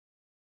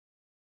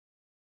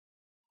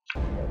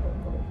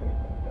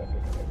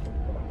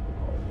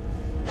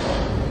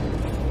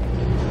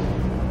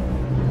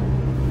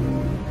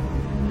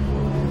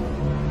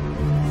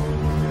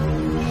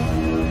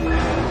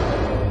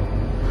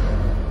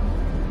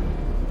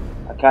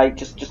 Okay,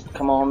 just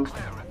come on.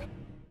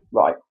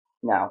 Right,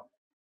 now.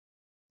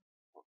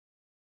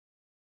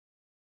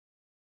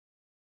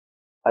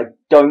 I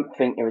don't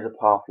think there is a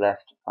path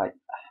left.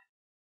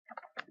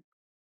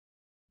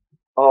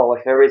 Oh,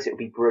 if there is, it would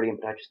be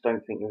brilliant, but I just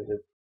don't think there is a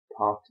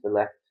path to the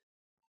left.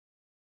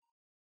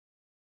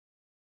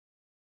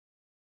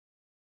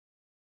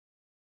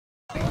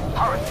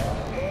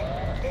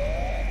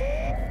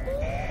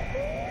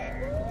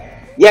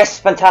 Yes,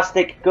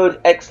 fantastic, good,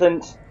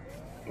 excellent,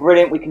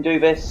 brilliant, we can do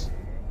this.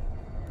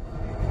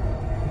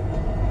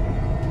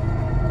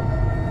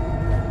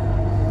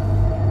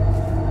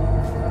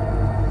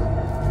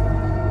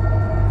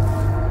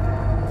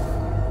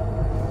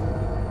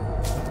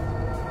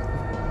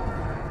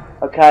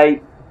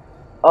 Okay.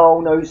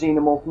 Oh, no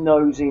xenomorph,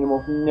 no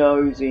xenomorph,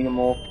 no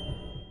xenomorph.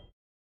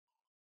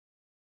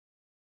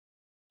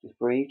 Just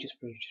breathe, just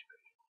breathe, just breathe.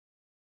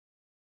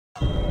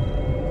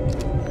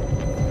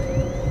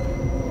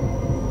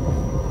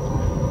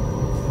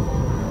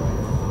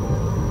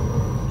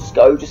 Just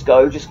go, just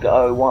go, just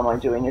go. Why am I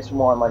doing this?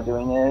 Why am I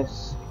doing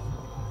this?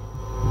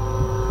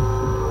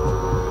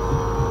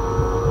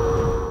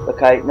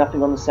 Okay,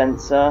 nothing on the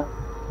sensor.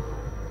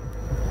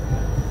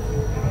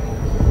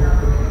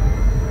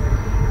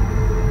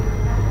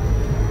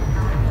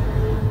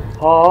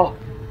 Oh.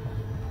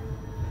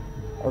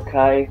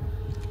 Okay.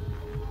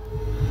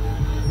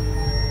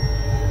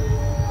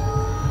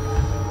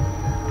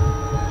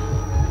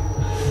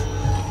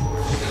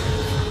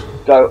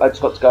 Go, I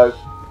just got to go.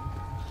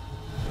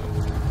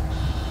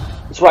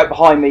 It's right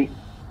behind me.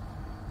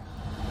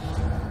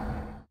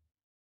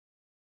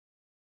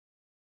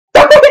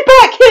 I'm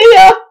back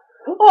here!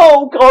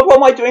 Oh god, what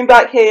am I doing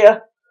back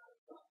here?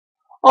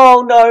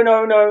 Oh no,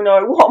 no, no,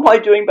 no. What am I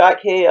doing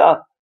back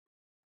here?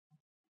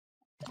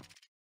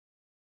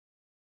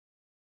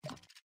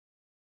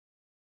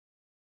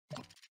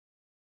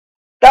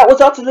 That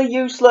was utterly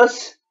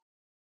useless.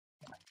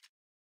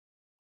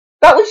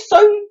 That was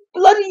so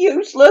bloody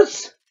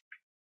useless.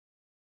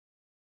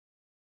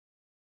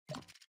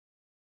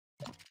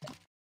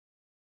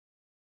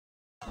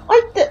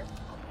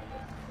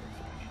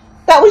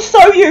 That was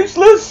so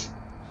useless.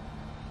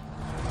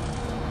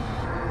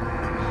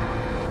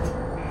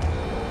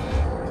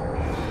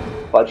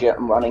 Budget,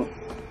 I'm running.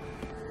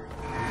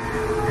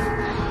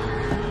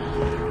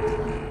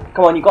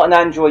 Come on, you've got an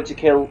android to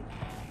kill.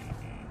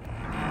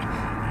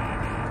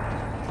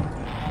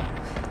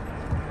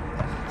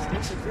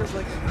 This feels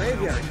like a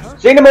graveyard, huh?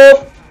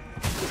 Xenomorph!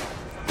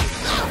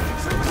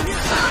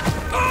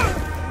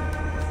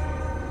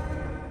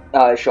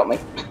 Oh, it shot me.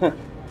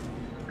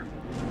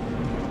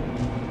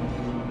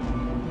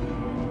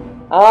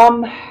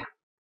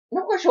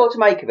 Not quite sure what to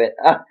make of it.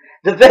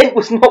 The vent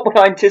was not what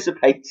I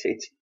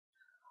anticipated.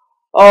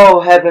 Oh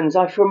heavens!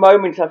 For a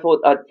moment I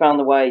thought I'd found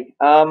the way.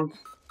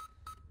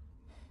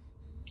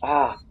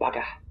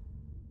 Bugger.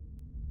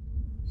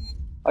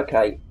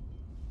 Okay.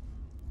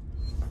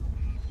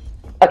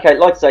 Okay,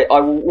 like I say, I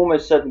will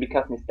almost certainly be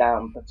cutting this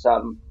down, but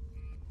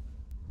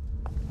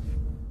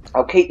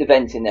I'll keep the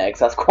vent in there because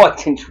that's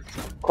quite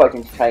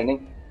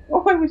entertaining.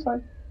 Oh, where was I?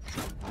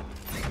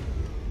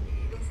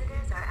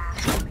 Visitors are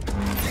asked.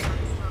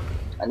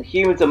 And the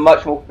humans are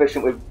much more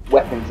proficient with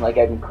weapons than I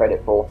gave them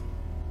credit for.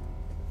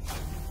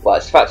 Well,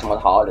 it's fact I'm on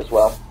hard as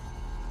well.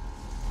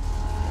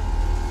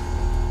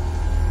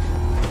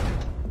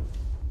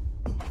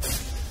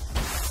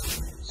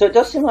 So it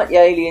does seem like the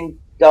alien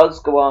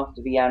does go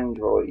after the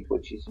android,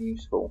 which is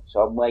useful.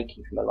 So I'm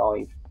making him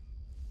alive.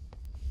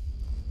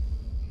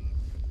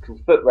 Because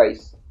foot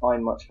race,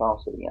 I'm much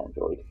faster than the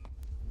android.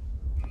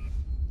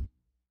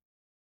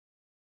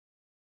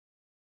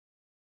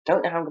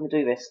 Don't know how I'm going to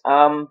do this.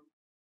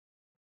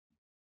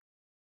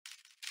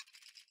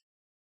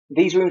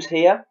 These rooms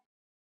here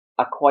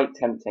are quite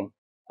tempting,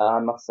 I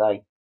must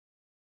say.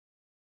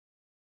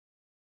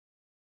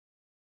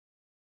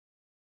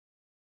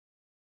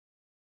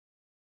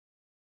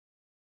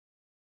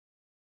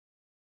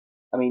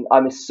 I mean,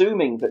 I'm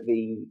assuming that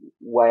the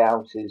way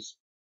out is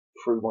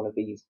through one of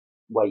these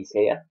ways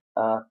here.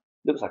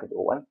 Looks like a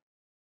doorway.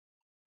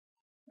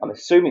 I'm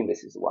assuming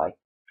this is the way.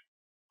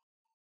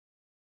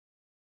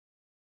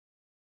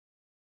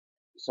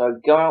 So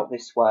go out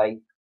this way.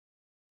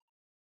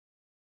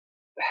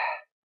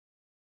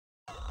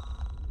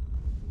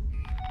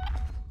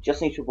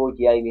 Just need to avoid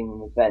the alien in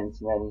the vent,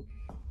 and then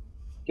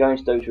go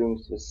into those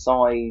rooms to the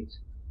side.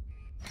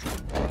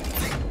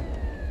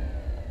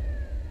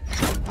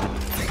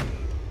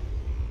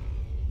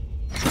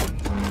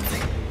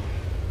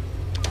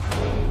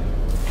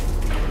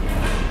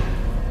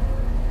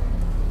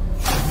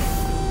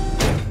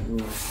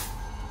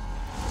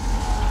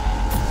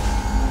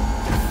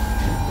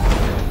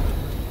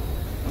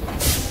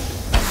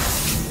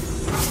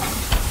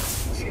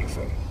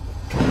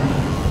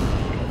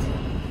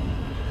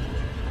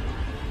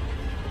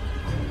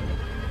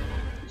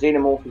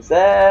 Xenomorph is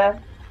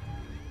there.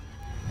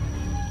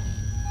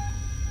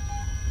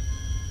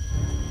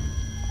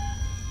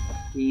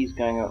 He's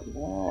going up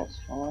there, that's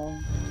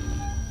fine.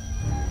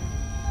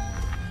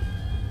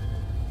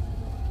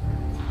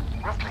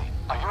 Roughly,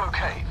 Are you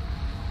okay?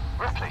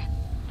 Ripley?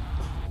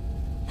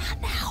 Not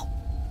now.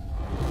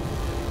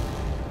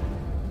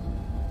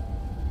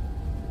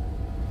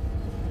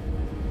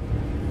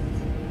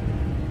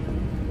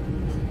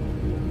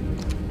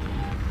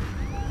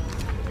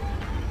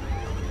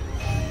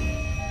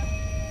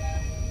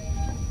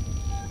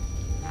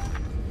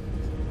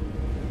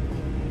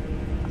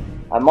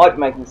 I might be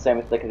making the same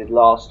mistake I did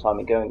last time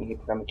and going here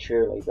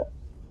prematurely, but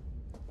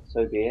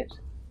so be it.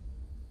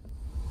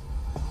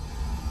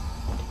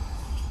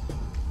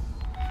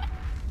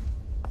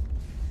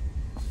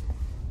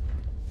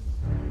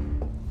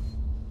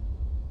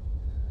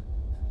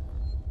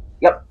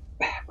 Yep,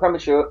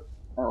 premature.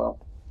 Oh well.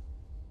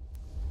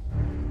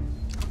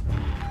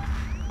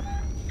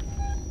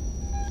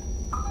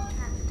 All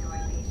transitory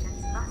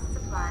patients must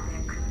supply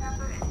their crew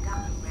number and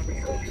docking We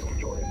hope registration. you'll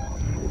join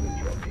us for the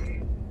journey.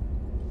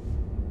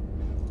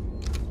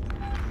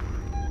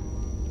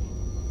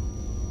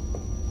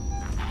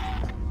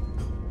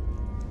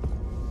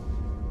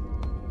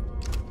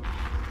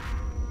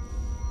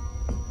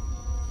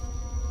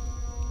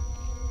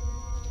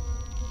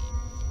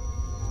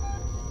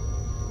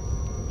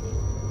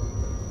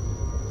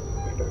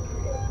 We don't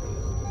forget.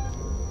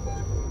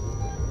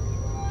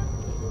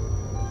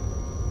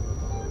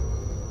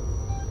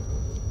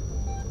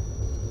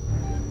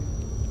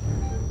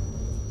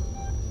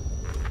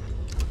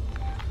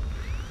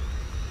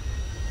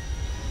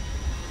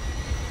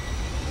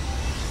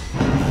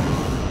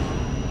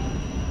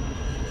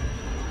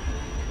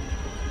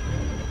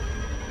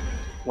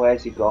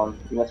 Where's he gone?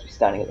 He must be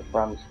standing at the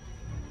front.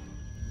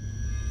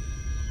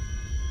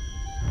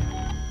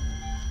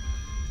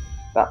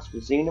 That's the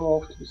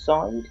xenomorph to the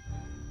side.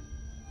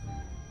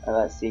 And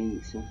that's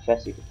the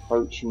synthetic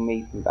approaching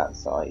me from that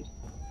side.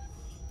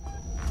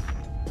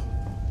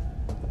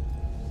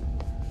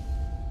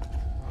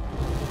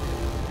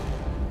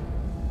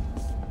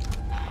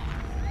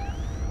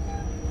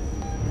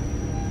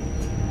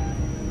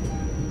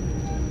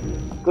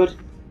 Good.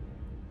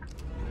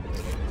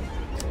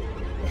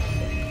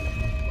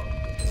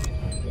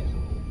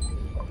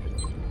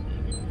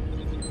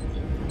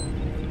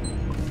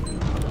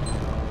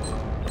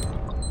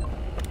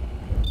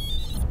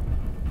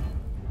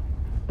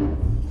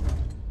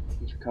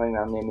 He's coming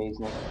around near me,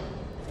 isn't he?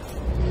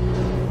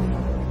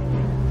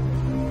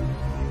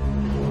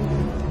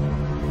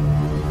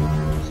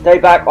 Stay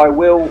back, I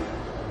will.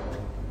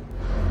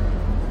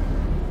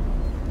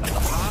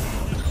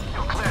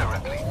 You're clear,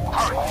 Ripley.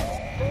 Hurry!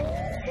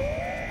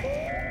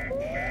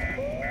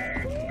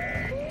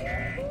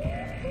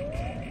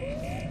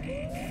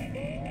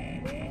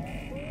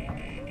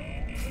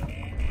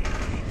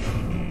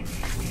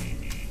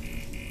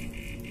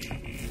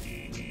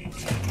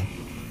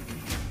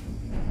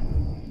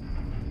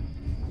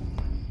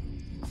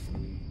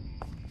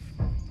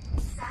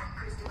 San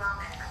Cristobal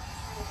Medical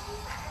Facility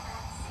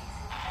recommends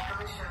ceasing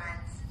medical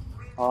assurance.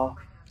 Ah.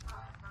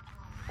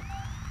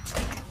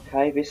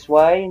 Okay, this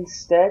way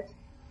instead.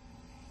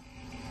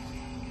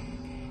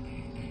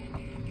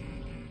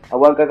 I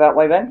won't go that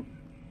way then.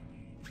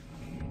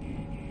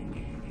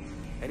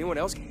 Anyone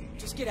else?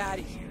 Just get out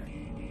of here.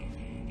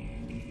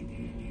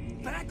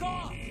 Back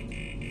off!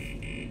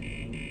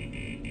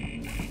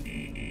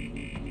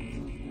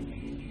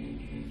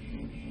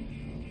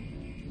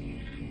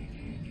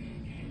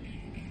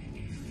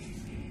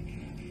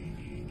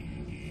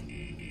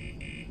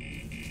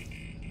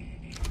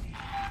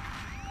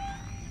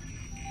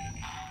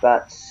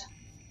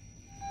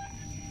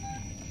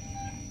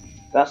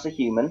 That's a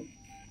human.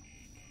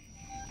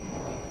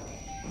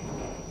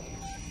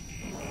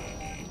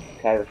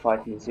 Okay, we're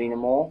fighting the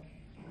xenomorph.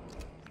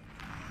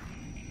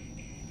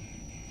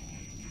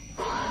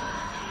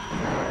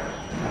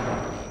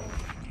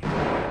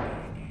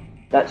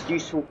 That's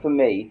useful for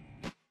me.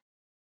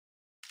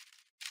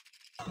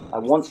 I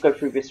want to go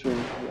through this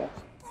room here.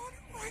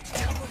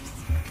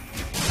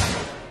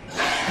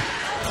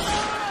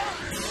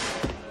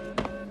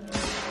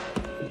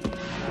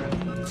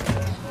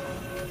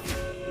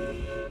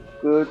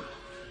 Good.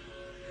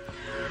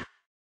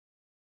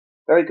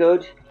 Very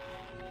good.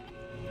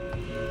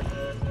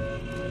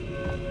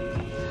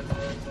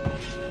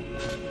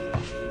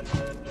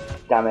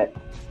 Damn it.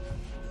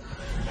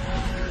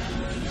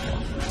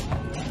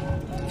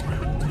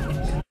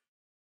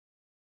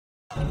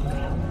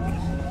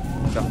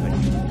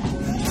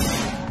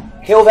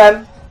 Nothing. Kill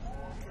them.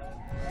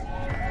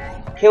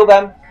 Kill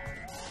them.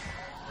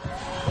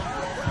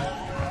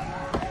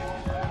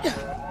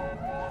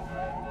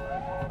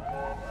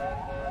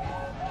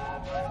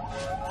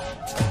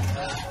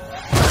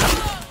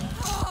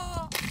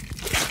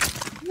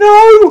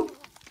 No!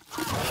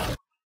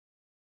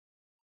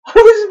 I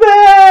was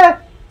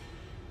there!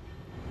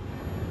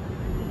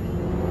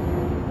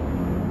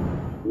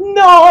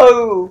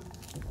 No!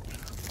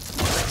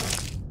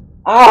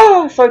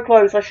 Ah, so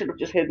close. I should have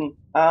just hidden.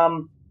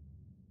 Damn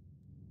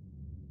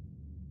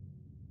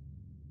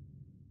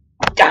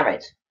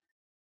it!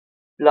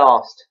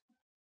 Last.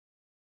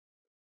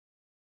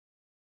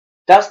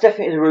 That's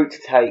definitely the route to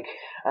take.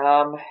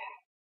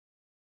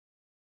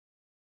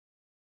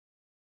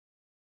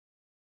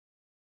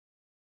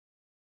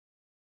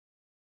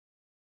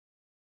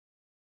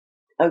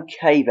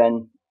 Okay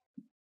then.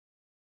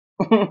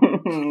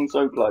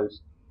 So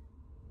close.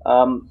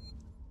 You're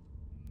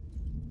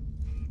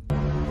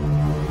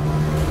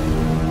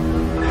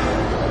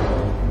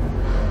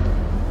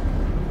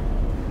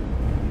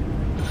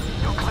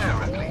clear,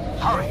 Ripley.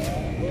 Hurry!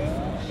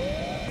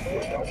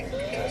 You're starting to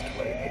test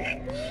my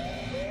patience.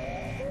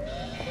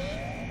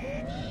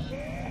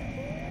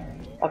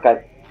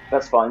 Okay,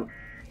 that's fine.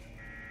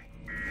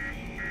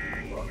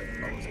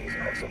 Running Moses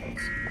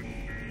accidents.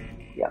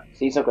 Yeah, so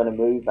he's not going to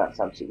move, that's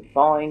absolutely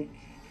fine.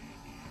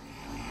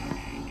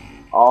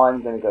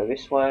 I'm going to go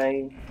this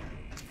way.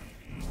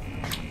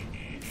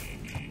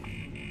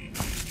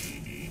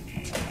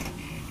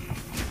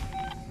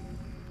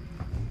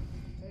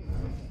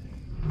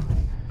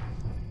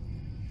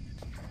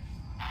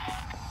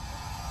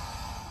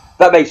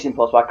 That makes it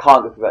impossible. I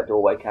can't go through that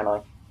doorway, can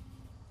I?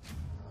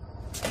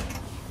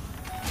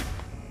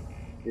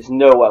 There's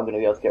no way I'm going to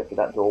be able to get through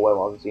that doorway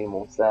while the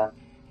xenomorph's there.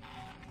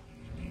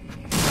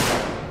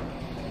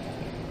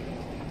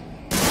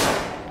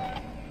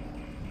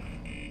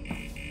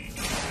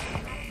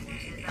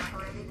 Technicians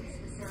operating this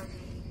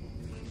facility.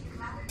 If you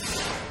haven't been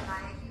visited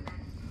by a human,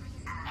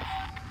 please ask.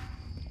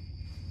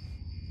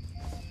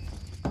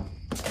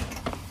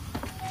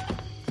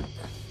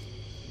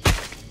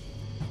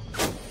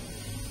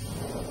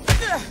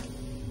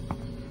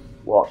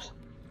 What?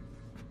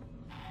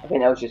 I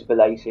think that was just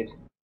belated.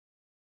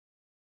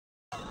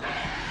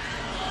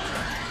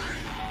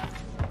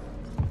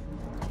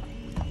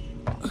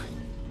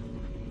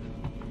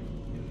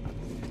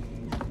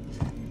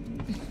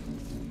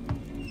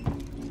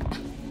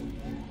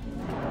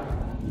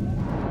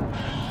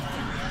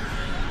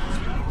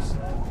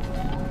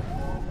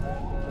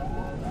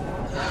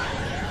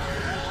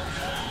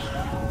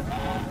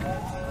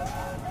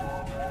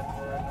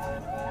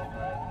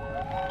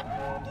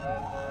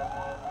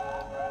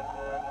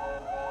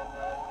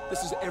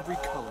 This is every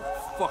color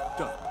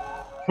fucked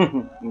up.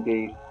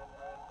 Indeed.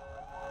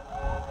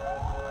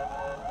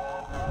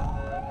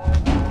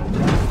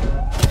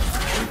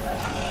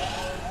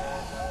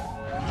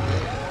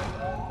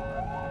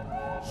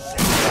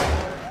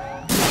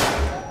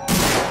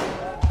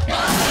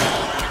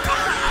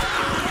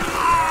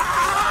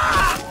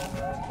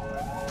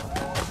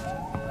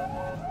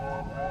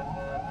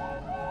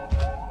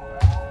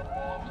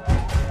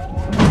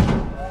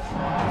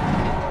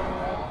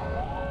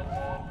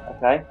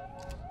 Okay.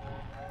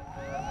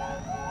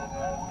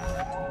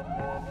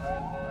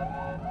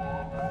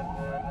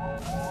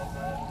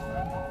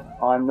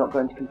 I'm not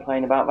going to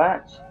complain about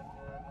that.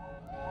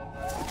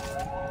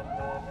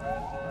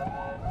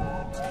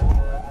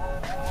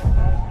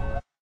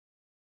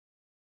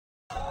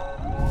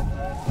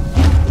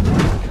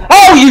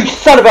 Oh, you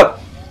son of a...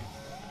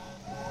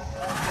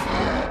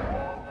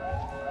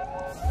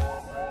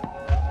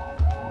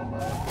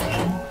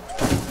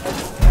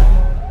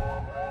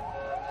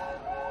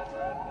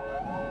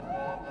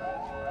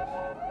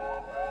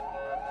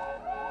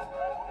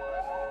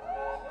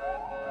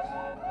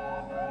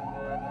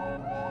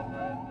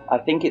 I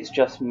think it's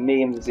just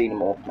me and the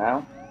xenomorph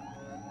now.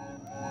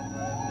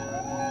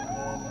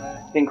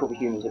 I think all the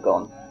humans are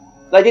gone.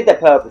 They did their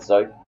purpose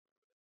though.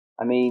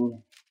 I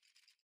mean...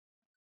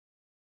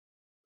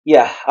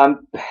 yeah,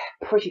 I'm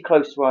pretty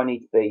close to where I need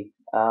to be.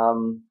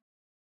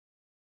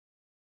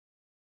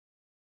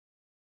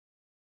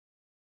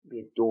 Be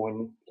a door in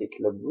this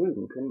particular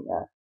room, couldn't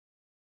there?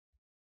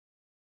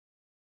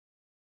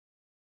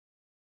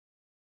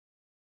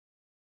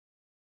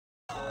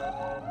 Visitors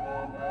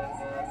are asked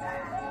to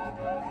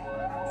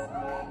refrain from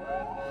smoking.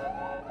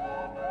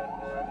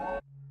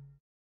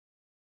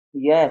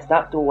 Yes,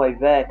 that doorway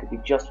there could be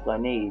just what I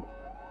need.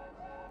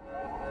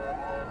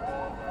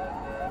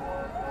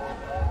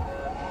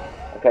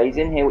 Okay, he's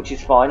in here, which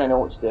is fine. I know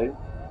what to do.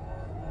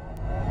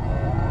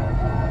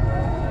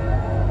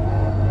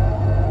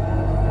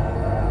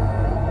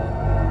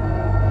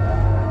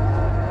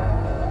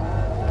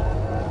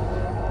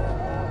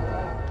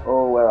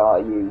 Oh, where are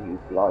you, you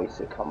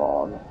blighter? Come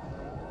on.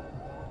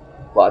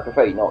 Well, I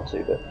prefer you not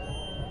to, but...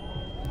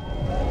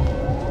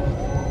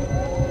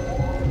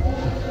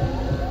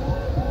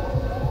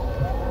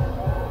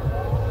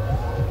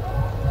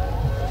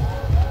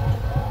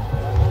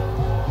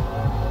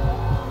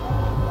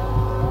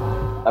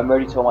 I'm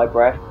ready to hold my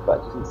breath, but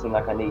it doesn't seem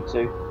like I need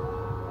to.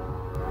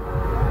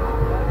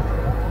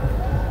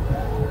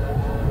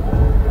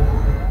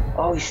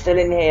 Oh, he's still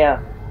in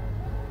here!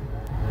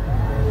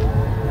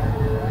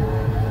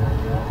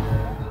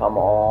 Come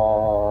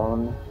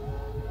on.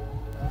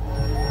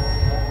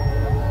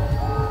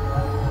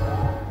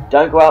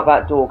 Don't go out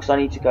that door, because I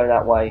need to go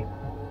that way.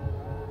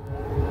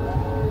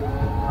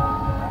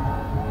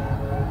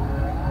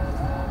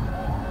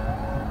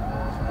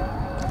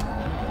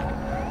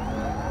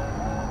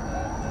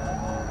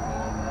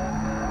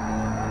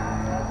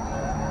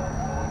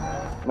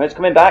 No, he's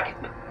coming back.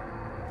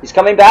 He's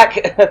coming back.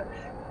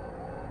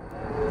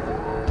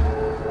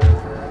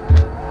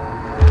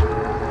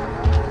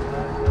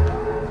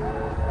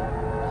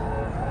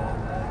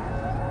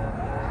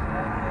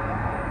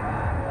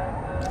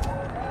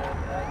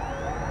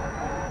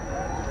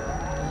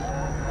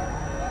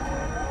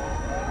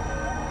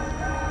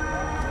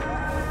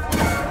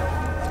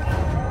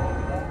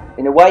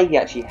 In a way, he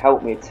actually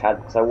helped me a tad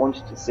because I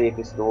wanted to see if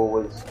this door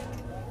was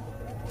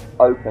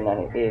open, and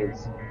it is.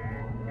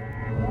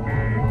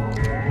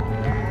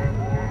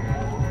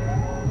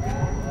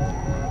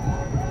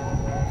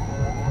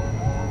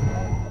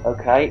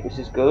 Okay, this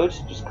is good.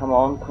 Just come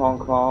on, come on,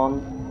 come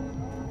on.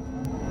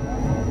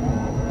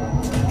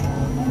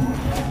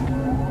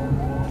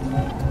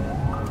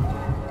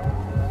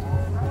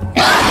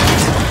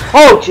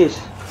 Oh, jeez!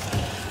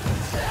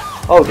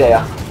 Oh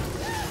dear.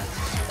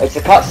 It's a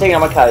cutscene,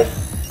 I'm okay.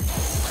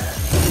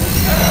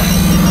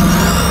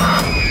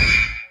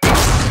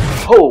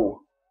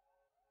 Oh!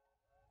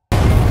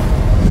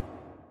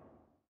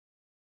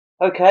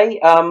 Okay,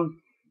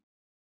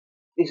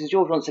 this is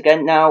George once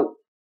again. Now,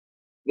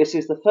 this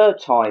is the third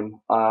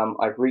time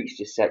I've reached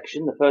this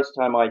section. The first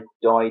time I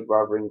died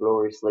rather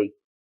ingloriously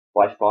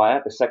by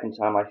fire. The second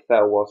time I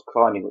fell whilst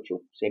climbing, which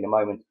you'll see in a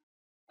moment.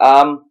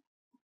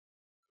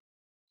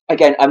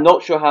 Again, I'm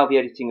not sure how the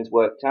editing has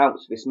worked out,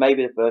 so this may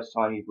be the first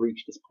time you've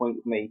reached this point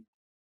with me.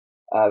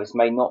 This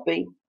may not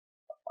be.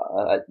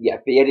 Yeah,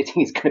 the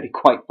editing is going to be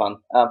quite fun.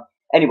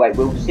 Anyway,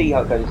 we'll see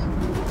how it goes.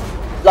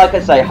 Like I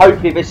say,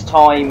 hopefully this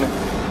time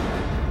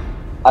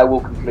I will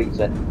complete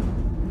it.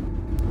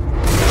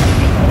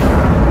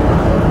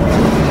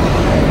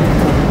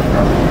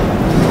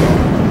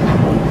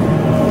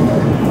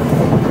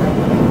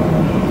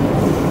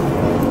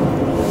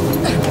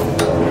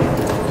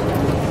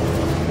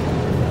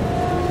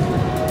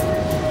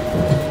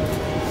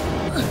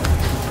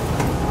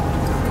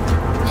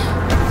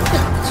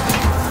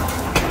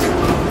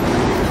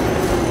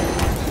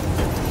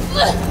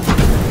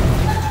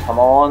 Come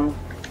on.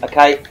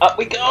 Okay, up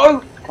we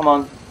go! Come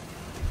on.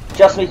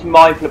 Just need to be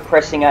mindful of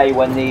pressing A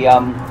when the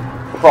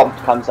prompt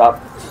comes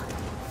up.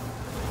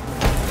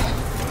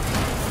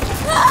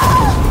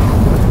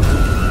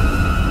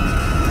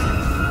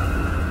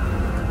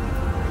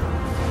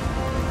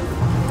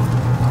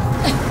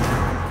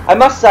 I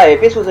must say,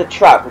 if this was a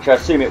trap, which I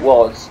assume it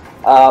was,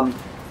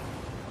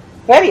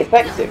 fairly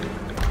effective.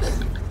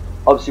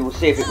 Obviously, we'll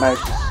see if it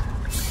manages.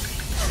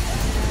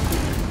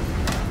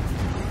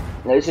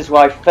 Now, this is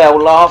where I fell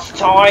last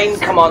time.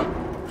 Come on.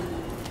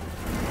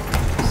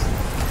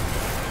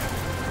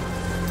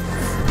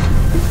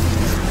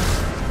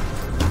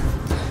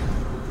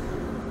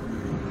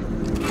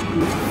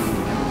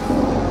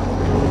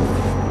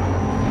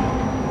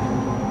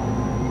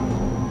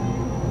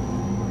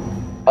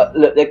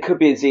 Look, there could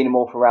be a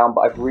xenomorph around,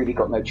 but I've really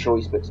got no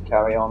choice but to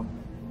carry on.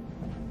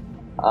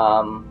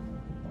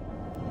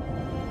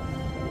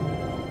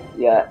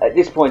 Yeah, at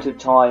this point of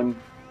time,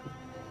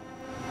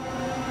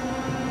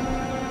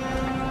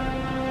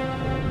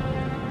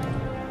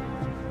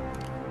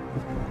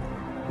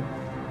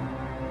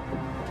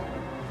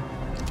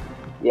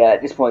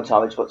 I've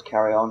just got to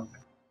carry on.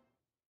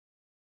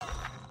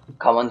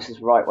 Come on, this is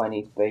right where I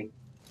need to be.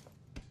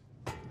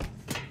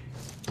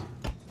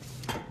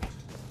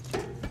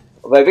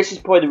 Although this is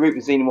probably the route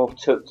the xenomorph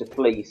took to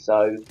flee,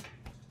 so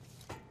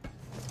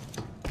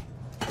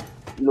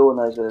Lord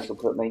knows where this will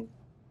put me.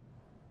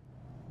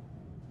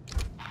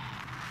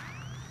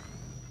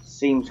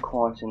 Seems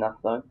quiet enough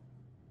though.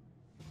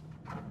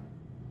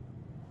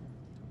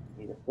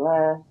 Need a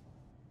flare.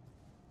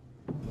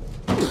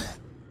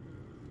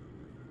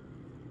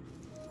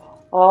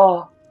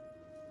 Oh.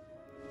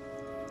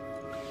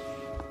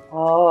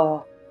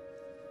 Oh.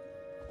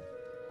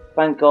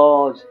 Thank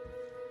God.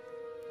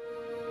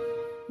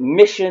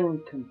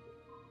 Mission complete.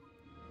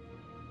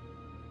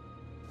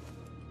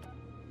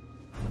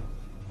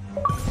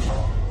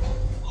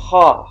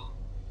 Ha.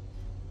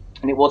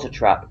 And it was a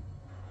trap.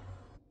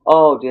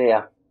 Oh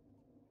dear.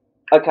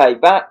 Okay,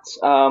 that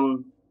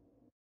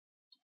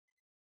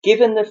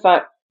given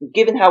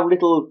how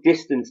little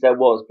distance there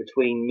was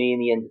between me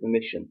and the end of the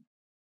mission,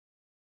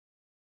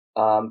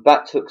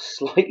 that took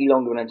slightly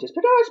longer than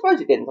anticipated. But no, I suppose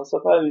it didn't. I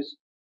suppose.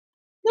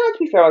 No, to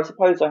be fair, I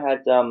suppose I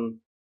had.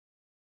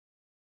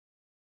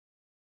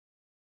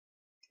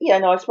 Yeah,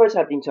 no, I suppose I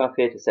had the entire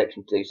theatre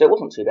section too, so it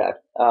wasn't too bad.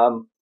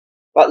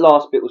 That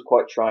last bit was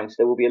quite trying, so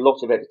there will be a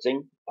lot of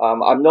editing.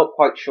 I'm not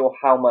quite sure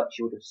how much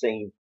you would have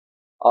seen.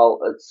 I'll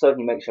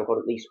certainly make sure I've got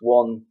at least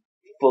one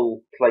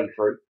full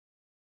playthrough,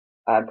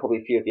 and probably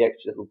a few of the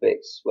extra little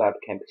bits where I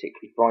became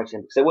particularly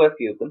frightened, because there were a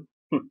few of them.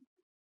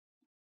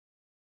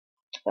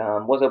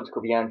 Was able to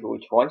call the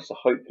Android twice, so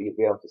hopefully you'll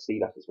be able to see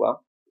that as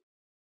well.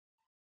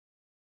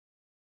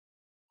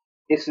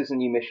 This is a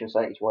new mission, so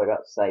I don't need to worry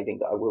about saving,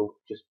 but I will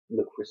just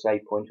look for a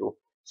save point or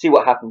see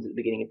what happens at the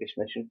beginning of this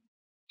mission.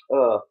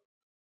 Oh,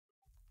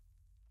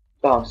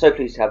 I'm so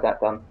pleased to have that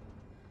done.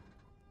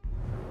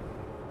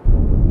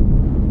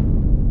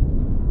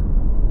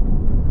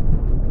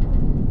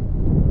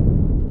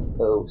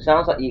 Oh,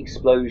 sounds like the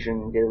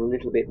explosion did a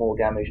little bit more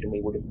damage than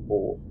we would have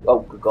thought. Oh,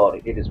 good God,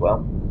 it did as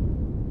well.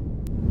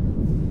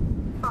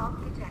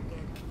 Bomb detected.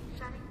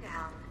 Shutting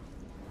down.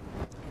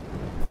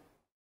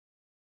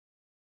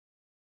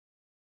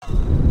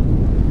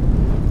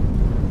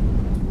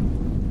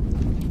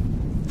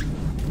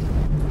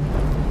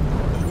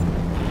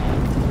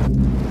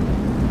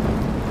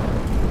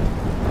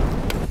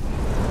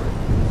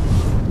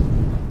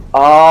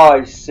 Ah,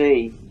 I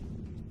see.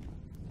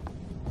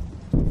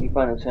 You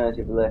find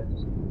alternative lift.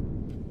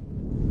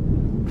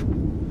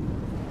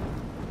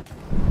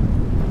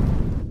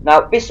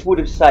 Now, this would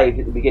have saved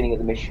at the beginning of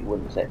the mission,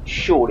 wouldn't it?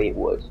 Surely it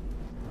would.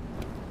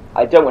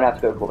 I don't want to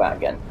have to go for that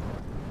again.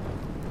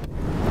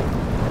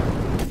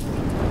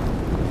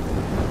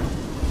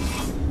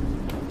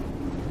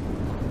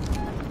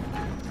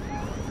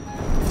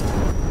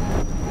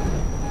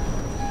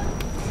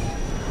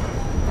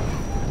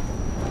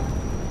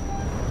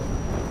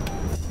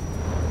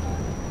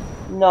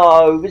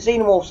 No, the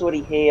xenomorph's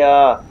already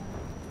here.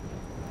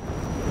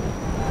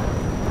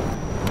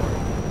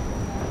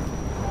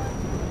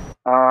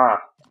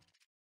 Ah.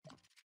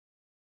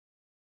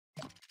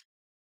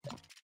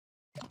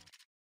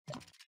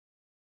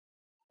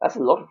 That's a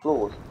lot of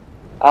floors.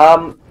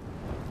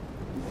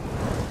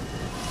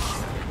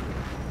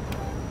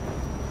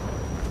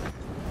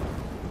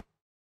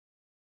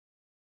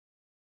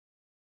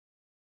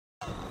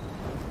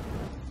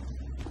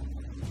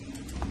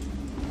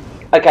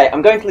 Okay,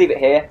 I'm going to leave it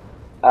here.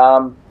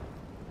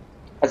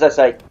 As I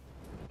say,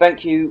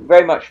 thank you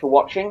very much for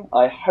watching.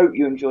 I hope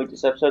you enjoyed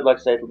this episode. Like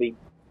I said, it'll be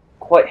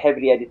quite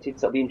heavily edited,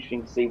 so it'll be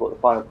interesting to see what the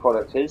final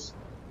product is.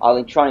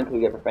 I'll try and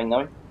include everything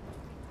though.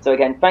 So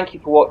again, thank you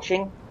for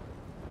watching,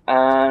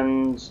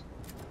 and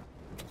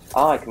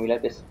I can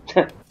reload this.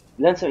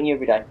 Learn something new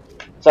every day.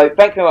 So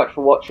thank you very much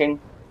for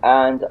watching,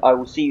 and I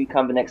will see you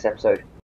come the next episode.